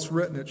 All that's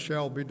written, it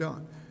shall be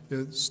done.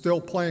 It's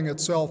still playing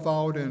itself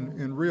out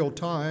in real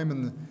time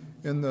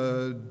in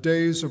the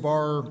days of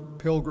our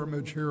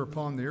pilgrimage here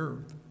upon the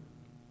earth.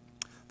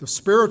 The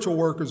spiritual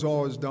work is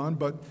always done,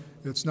 but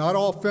it's not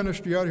all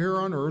finished yet here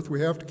on earth.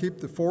 We have to keep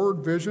the forward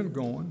vision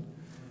going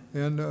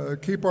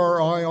and keep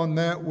our eye on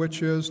that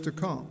which is to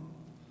come,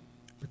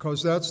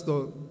 because it's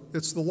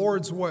the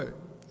Lord's way.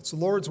 It's the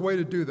Lord's way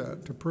to do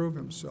that, to prove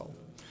himself.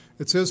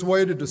 It's his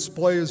way to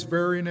display his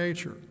very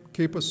nature,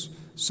 keep us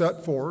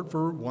set forward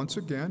for, once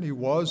again, he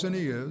was and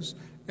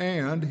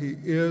he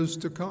is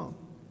to come.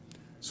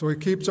 So he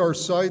keeps our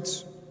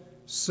sights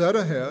set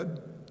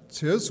ahead. It's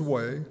his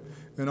way.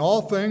 And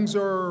all things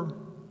are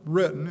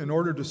written in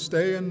order to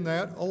stay in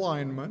that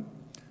alignment,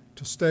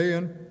 to stay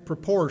in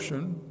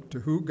proportion to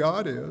who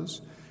God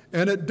is.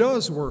 And it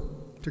does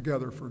work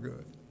together for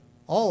good.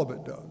 All of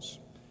it does.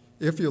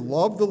 If you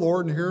love the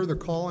Lord and hear the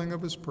calling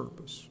of his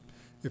purpose.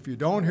 If you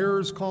don't hear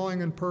his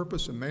calling and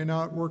purpose, it may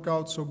not work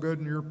out so good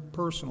in your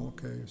personal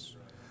case.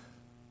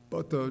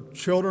 But the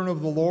children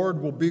of the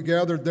Lord will be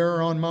gathered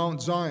there on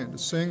Mount Zion to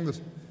sing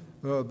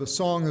the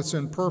song that's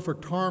in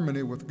perfect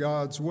harmony with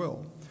God's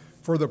will.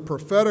 For the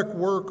prophetic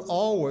work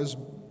always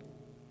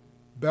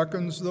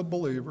beckons the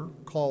believer,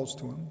 calls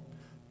to him,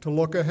 to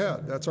look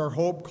ahead. That's our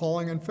hope,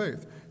 calling, and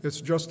faith. It's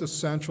just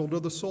essential to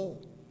the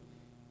soul.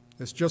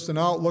 It's just an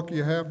outlook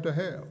you have to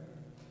have.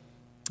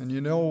 And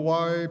you know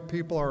why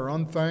people are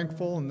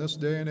unthankful in this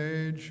day and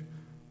age?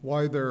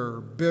 Why they're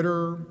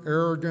bitter,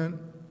 arrogant,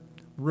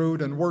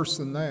 rude, and worse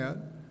than that,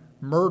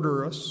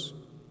 murderous,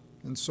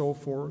 and so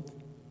forth,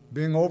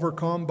 being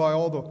overcome by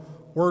all the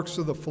works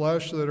of the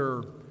flesh that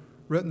are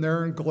written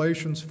there in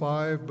Galatians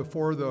 5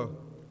 before the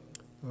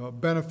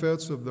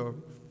benefits of the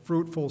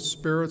fruitful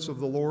spirits of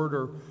the Lord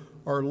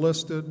are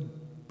listed,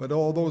 but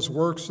all those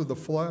works of the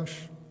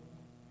flesh,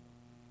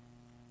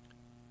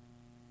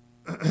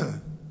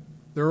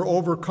 they're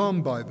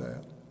overcome by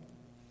that,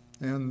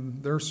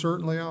 and they're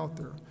certainly out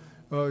there.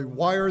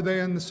 Why are they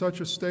in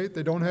such a state?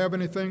 They don't have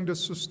anything to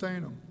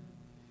sustain them.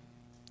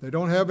 They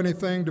don't have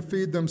anything to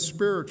feed them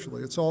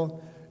spiritually. It's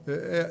all,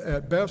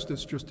 at best,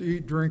 it's just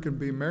eat, drink, and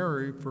be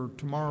merry, for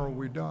tomorrow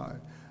we die.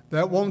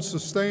 That won't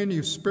sustain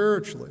you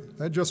spiritually.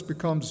 That just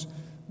becomes,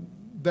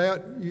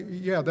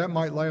 that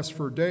might last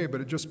for a day,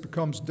 but it just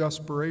becomes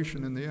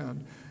desperation in the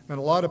end. And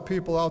a lot of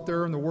people out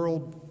there in the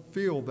world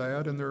feel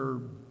that, and they're,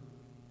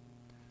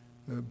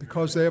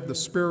 because they have the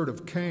spirit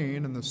of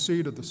Cain and the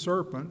seed of the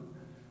serpent,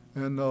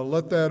 and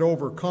let that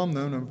overcome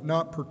them, and have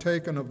not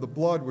partaken of the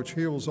blood which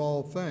heals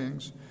all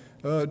things,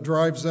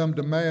 drives them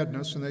to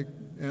madness,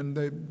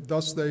 and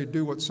thus they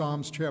do what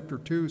Psalms chapter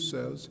 2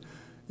 says,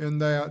 in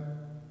that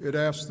it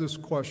asks this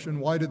question,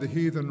 why do the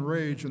heathen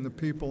rage and the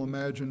people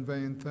imagine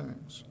vain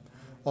things?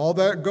 All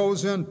that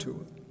goes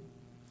into it.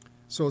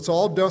 So it's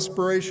all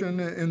desperation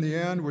in the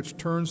end, which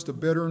turns to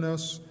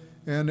bitterness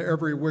and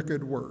every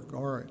wicked work.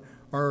 All right.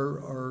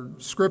 Our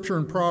scripture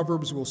in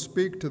Proverbs will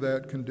speak to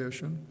that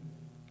condition,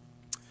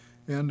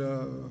 and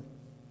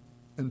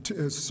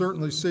it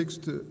certainly seeks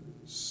to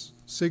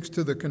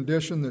the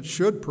condition that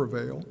should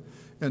prevail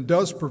and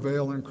does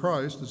prevail in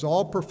Christ, as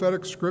all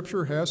prophetic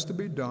scripture has to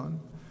be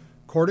done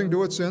according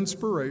to its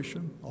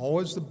inspiration.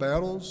 Always the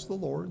battle's the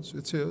Lord's.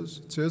 It's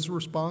his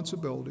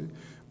responsibility.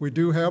 We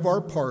do have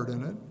our part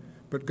in it,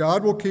 but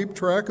God will keep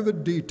track of the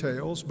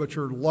details, but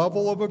your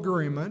level of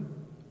agreement,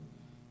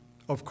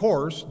 of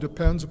course,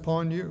 depends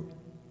upon you.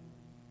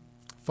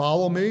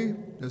 Follow me,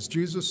 as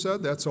Jesus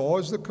said, that's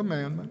always the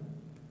commandment.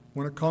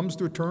 When it comes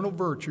to eternal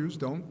virtues,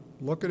 don't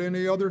look at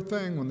any other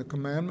thing when the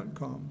commandment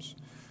comes.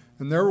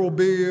 And there will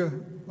be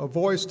a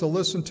voice to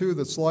listen to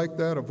that's like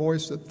that, a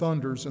voice that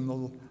thunders in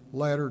the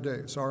latter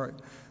days. All right.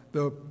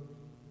 The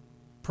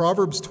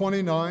Proverbs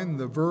 29,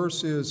 the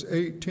verse is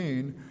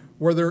 18,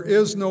 where there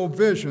is no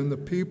vision, the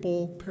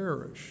people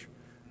perish.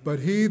 But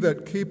he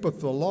that keepeth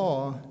the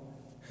law,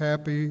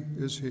 happy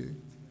is he.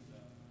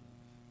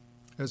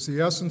 As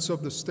the essence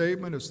of the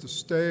statement is to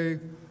stay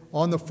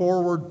on the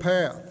forward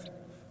path.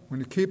 When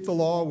you keep the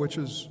law, which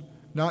is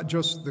not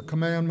just the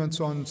commandments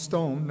on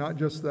stone, not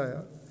just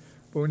that,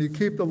 but when you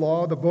keep the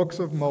law, the books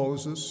of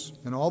Moses,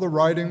 and all the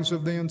writings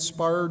of the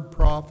inspired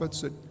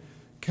prophets that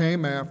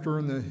came after,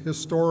 and the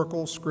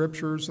historical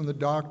scriptures and the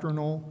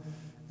doctrinal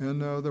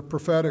and the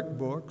prophetic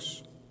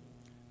books,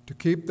 to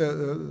keep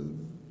the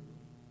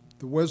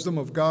wisdom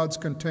of God's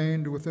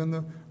contained within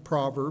the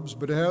Proverbs,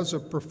 but it has a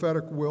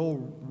prophetic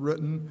will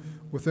written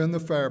within the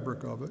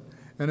fabric of it.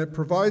 And it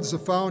provides the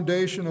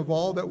foundation of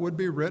all that would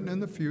be written in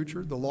the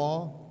future, the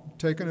law,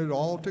 taking it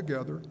all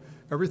together,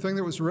 everything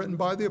that was written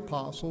by the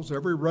apostles,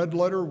 every red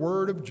letter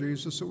word of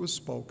Jesus that was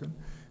spoken.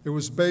 It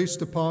was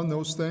based upon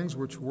those things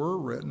which were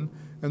written,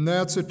 and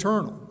that's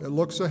eternal. It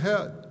looks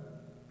ahead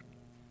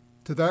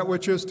to that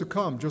which is to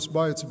come, just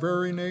by its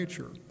very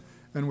nature.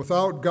 And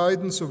without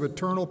guidance of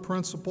eternal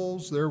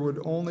principles, there would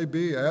only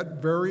be,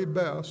 at very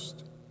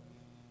best,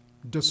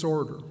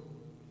 disorder.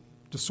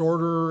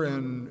 Disorder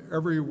and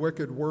every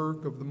wicked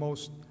work of the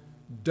most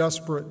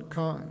desperate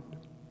kind.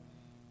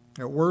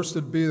 At worst,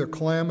 it'd be the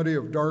calamity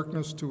of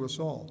darkness to us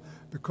all.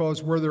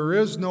 Because where there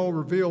is no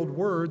revealed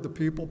word, the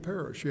people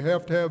perish. You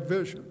have to have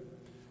vision.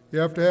 You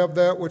have to have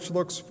that which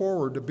looks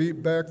forward to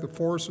beat back the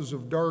forces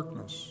of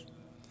darkness.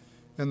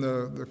 And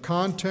the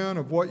content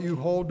of what you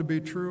hold to be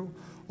true,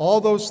 all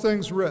those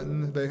things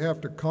written, they have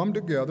to come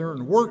together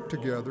and work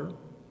together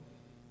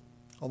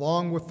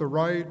along with the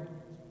right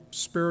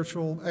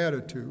spiritual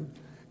attitude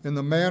in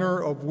the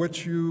manner of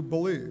which you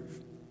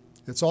believe.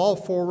 It's all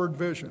forward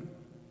vision.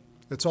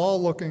 It's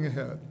all looking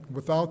ahead.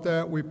 Without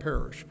that, we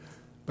perish.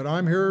 But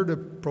I'm here to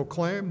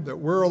proclaim that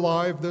we're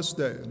alive this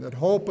day and that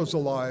hope is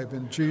alive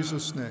in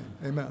Jesus' name.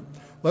 Amen.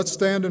 Let's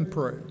stand and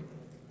pray.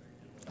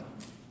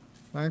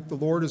 Thank the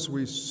Lord as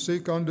we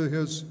seek unto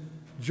his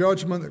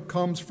judgment that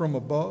comes from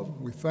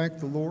above. We thank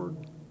the Lord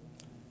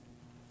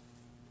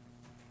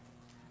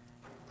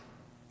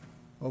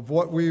of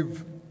what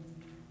we've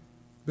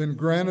been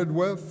granted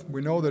with.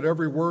 We know that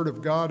every word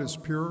of God is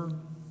pure.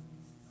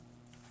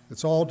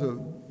 It's all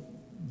to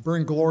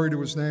bring glory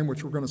to his name,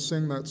 which we're going to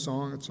sing that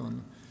song. It's on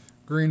the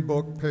Green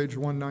Book, page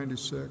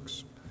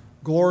 196.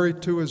 Glory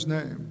to his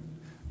name.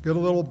 Get a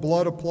little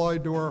blood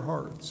applied to our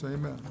hearts.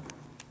 Amen.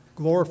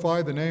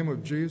 Glorify the name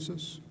of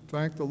Jesus.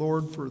 Thank the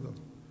Lord for the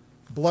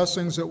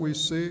blessings that we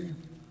see.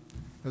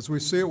 As we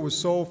see, it was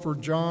so for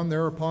John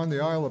there upon the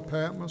Isle of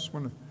Patmos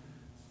when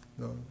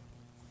the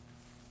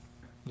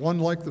one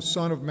like the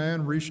Son of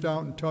Man reached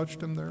out and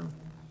touched him there.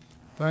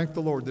 Thank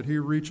the Lord that he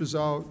reaches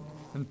out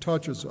and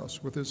touches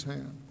us with his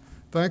hand.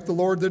 Thank the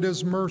Lord that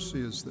his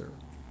mercy is there.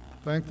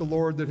 Thank the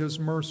Lord that his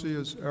mercy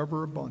is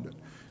ever abundant.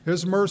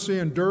 His mercy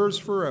endures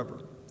forever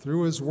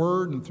through his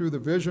word and through the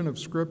vision of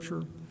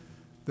Scripture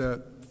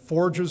that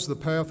forges the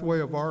pathway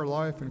of our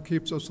life and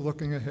keeps us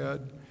looking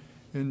ahead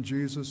in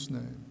Jesus'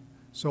 name.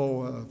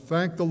 So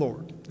thank the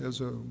Lord.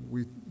 As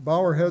we bow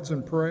our heads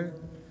and pray,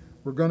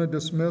 we're going to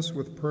dismiss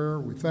with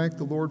prayer. We thank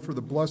the Lord for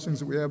the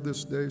blessings that we have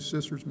this day.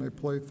 Sisters may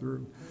play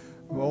through.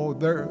 Oh,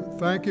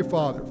 thank you,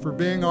 Father, for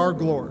being our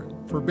glory,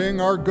 for being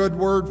our good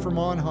word from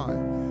on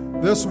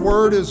high. This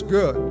word is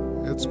good.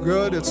 It's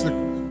good. It's the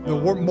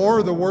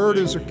more the word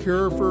is a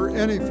cure for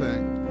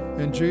anything.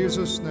 In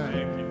Jesus'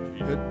 name,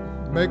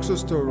 it makes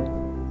us to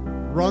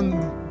run,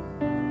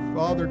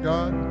 Father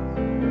God,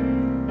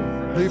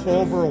 leap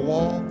over a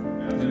wall.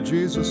 In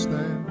Jesus'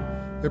 name,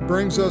 it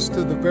brings us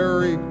to the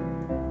very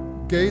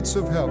gates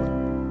of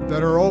heaven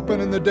that are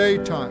open in the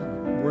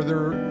daytime, where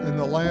they're in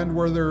the land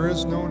where there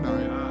is no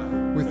night.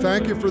 We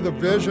thank you for the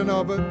vision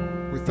of it.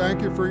 We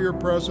thank you for your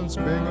presence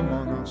being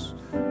among us.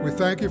 We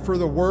thank you for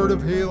the word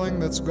of healing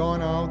that's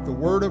gone out, the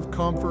word of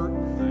comfort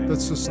that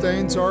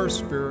sustains our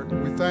spirit.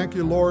 We thank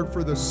you, Lord,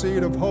 for the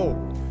seed of hope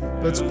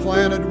that's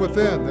planted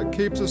within, that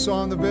keeps us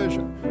on the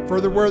vision.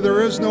 For where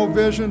there is no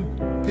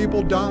vision,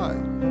 people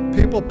die.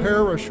 People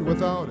perish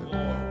without it.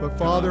 But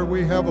Father,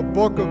 we have a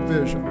book of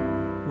vision.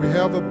 We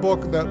have a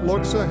book that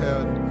looks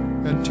ahead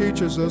and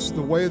teaches us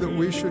the way that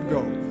we should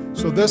go.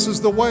 So this is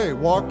the way.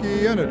 Walk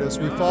ye in it as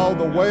we follow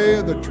the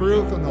way, the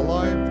truth, and the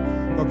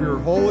life of your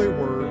holy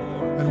word.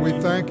 And we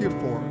thank you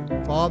for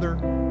it. Father,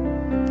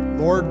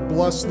 Lord,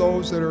 bless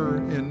those that are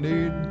in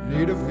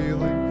need of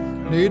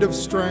healing, need of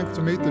strength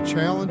to meet the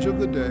challenge of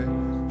the day.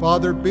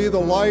 Father, be the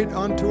light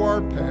unto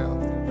our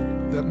path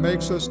that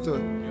makes us to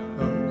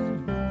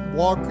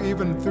walk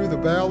even through the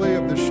valley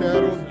of the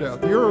shadow of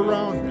death. You're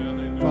around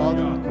me,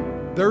 Father.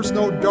 There's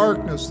no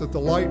darkness that the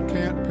light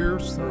can't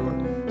pierce through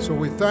it. So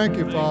we thank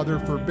you, Father,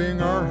 for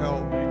being our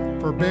help,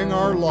 for being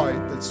our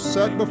light that's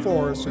set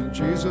before us in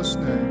Jesus'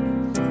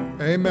 name.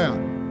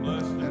 Amen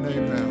and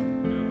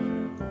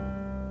amen.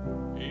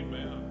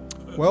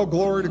 Amen. Well,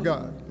 glory to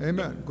God.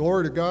 Amen.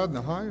 Glory to God in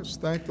the highest.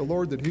 Thank the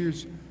Lord that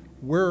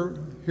we're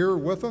here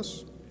with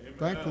us.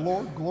 Thank the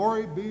Lord.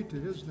 Glory be to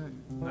his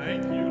name.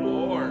 Thank you,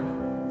 Lord.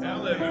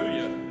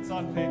 Hallelujah. It's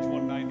on page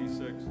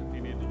 196 if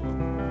you need to look.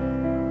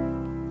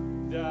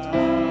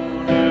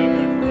 Down at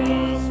the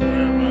cross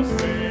where my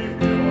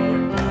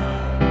Savior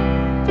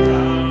died,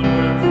 down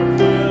where for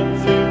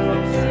cleansing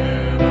from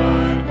sin I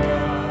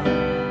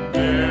cried,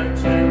 there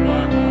to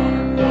my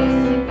heart was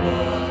the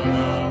blood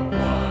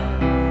applied.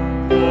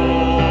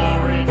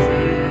 Glory to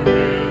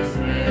His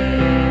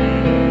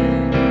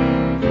name,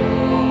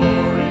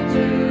 glory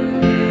to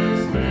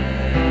His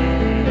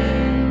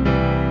name,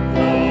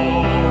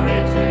 glory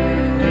to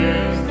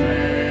His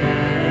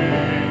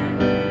name.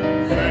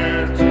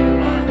 There to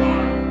my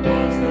heart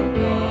was the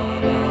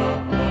blood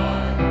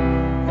applied.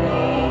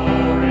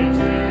 Glory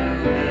to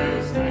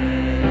His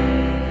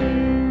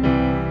name.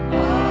 I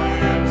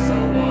am so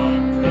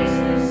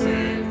wondrously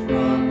saved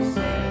from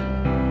sin.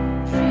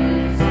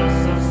 Jesus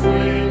so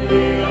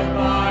sweetly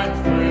abides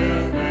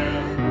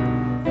within.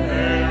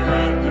 There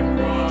at the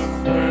cross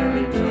where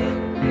He took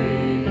me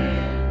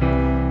in.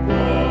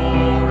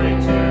 Glory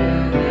to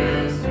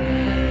His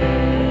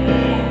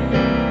name.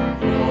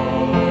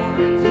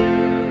 Glory to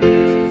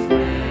His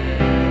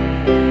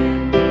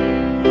name.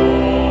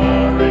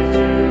 Glory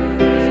to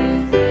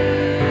His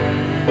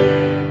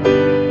name.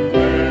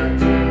 There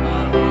to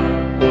my heart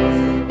was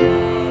the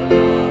blood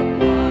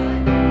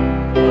applied.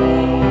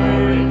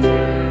 Glory to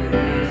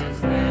His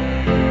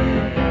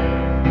name.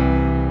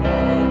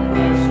 Oh,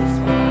 precious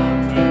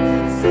fountains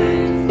that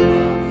save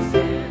from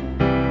sin.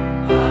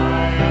 I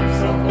am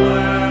so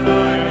glad I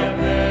have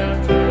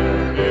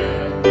entered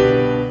in.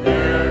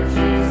 There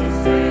Jesus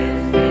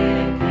saves me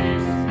and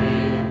keeps me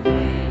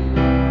clean.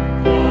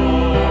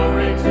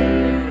 Glory to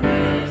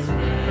His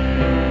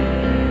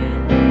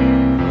name.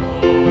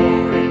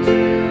 Glory to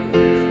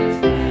His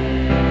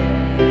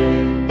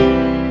name.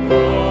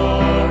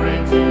 Glory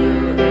to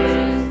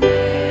His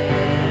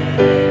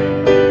name.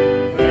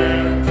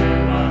 There to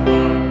my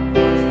heart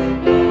was the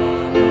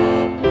blood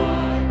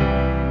applied.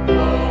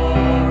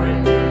 Glory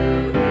to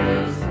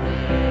His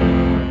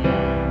name.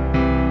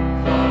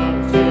 Come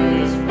to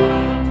His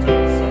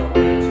fountain so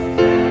rich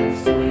and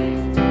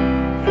sweet.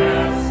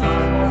 Cast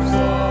our poor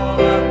soul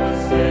at the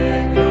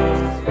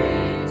Savior's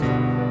feet.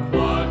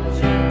 Plunge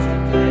in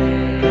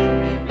today and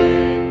be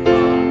made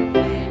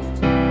complete.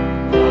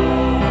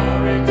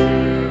 Glory to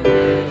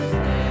His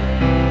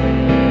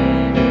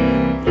name.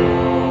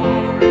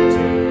 Glory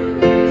to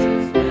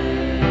His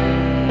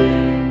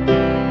name.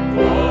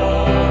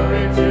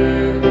 Glory to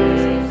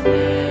His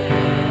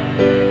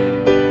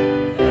name.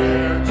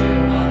 There to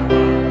my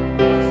heart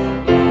was the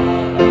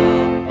blood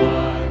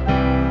applied.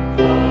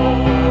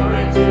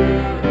 Glory to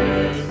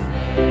His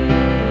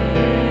name.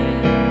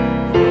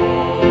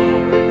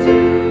 Glory to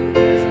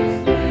His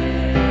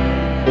name.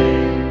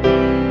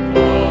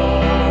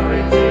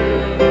 Glory to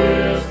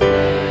His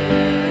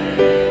name.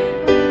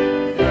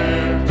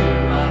 There to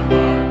my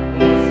heart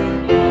was the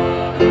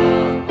blood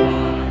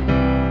applied.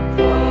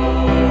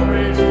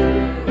 Glory to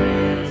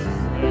His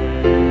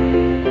name.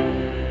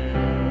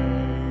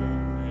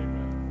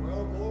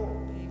 Well,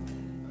 glory.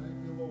 Thank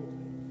you, Lord.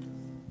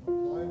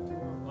 Apply it to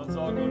our Let's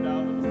all go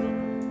down to the room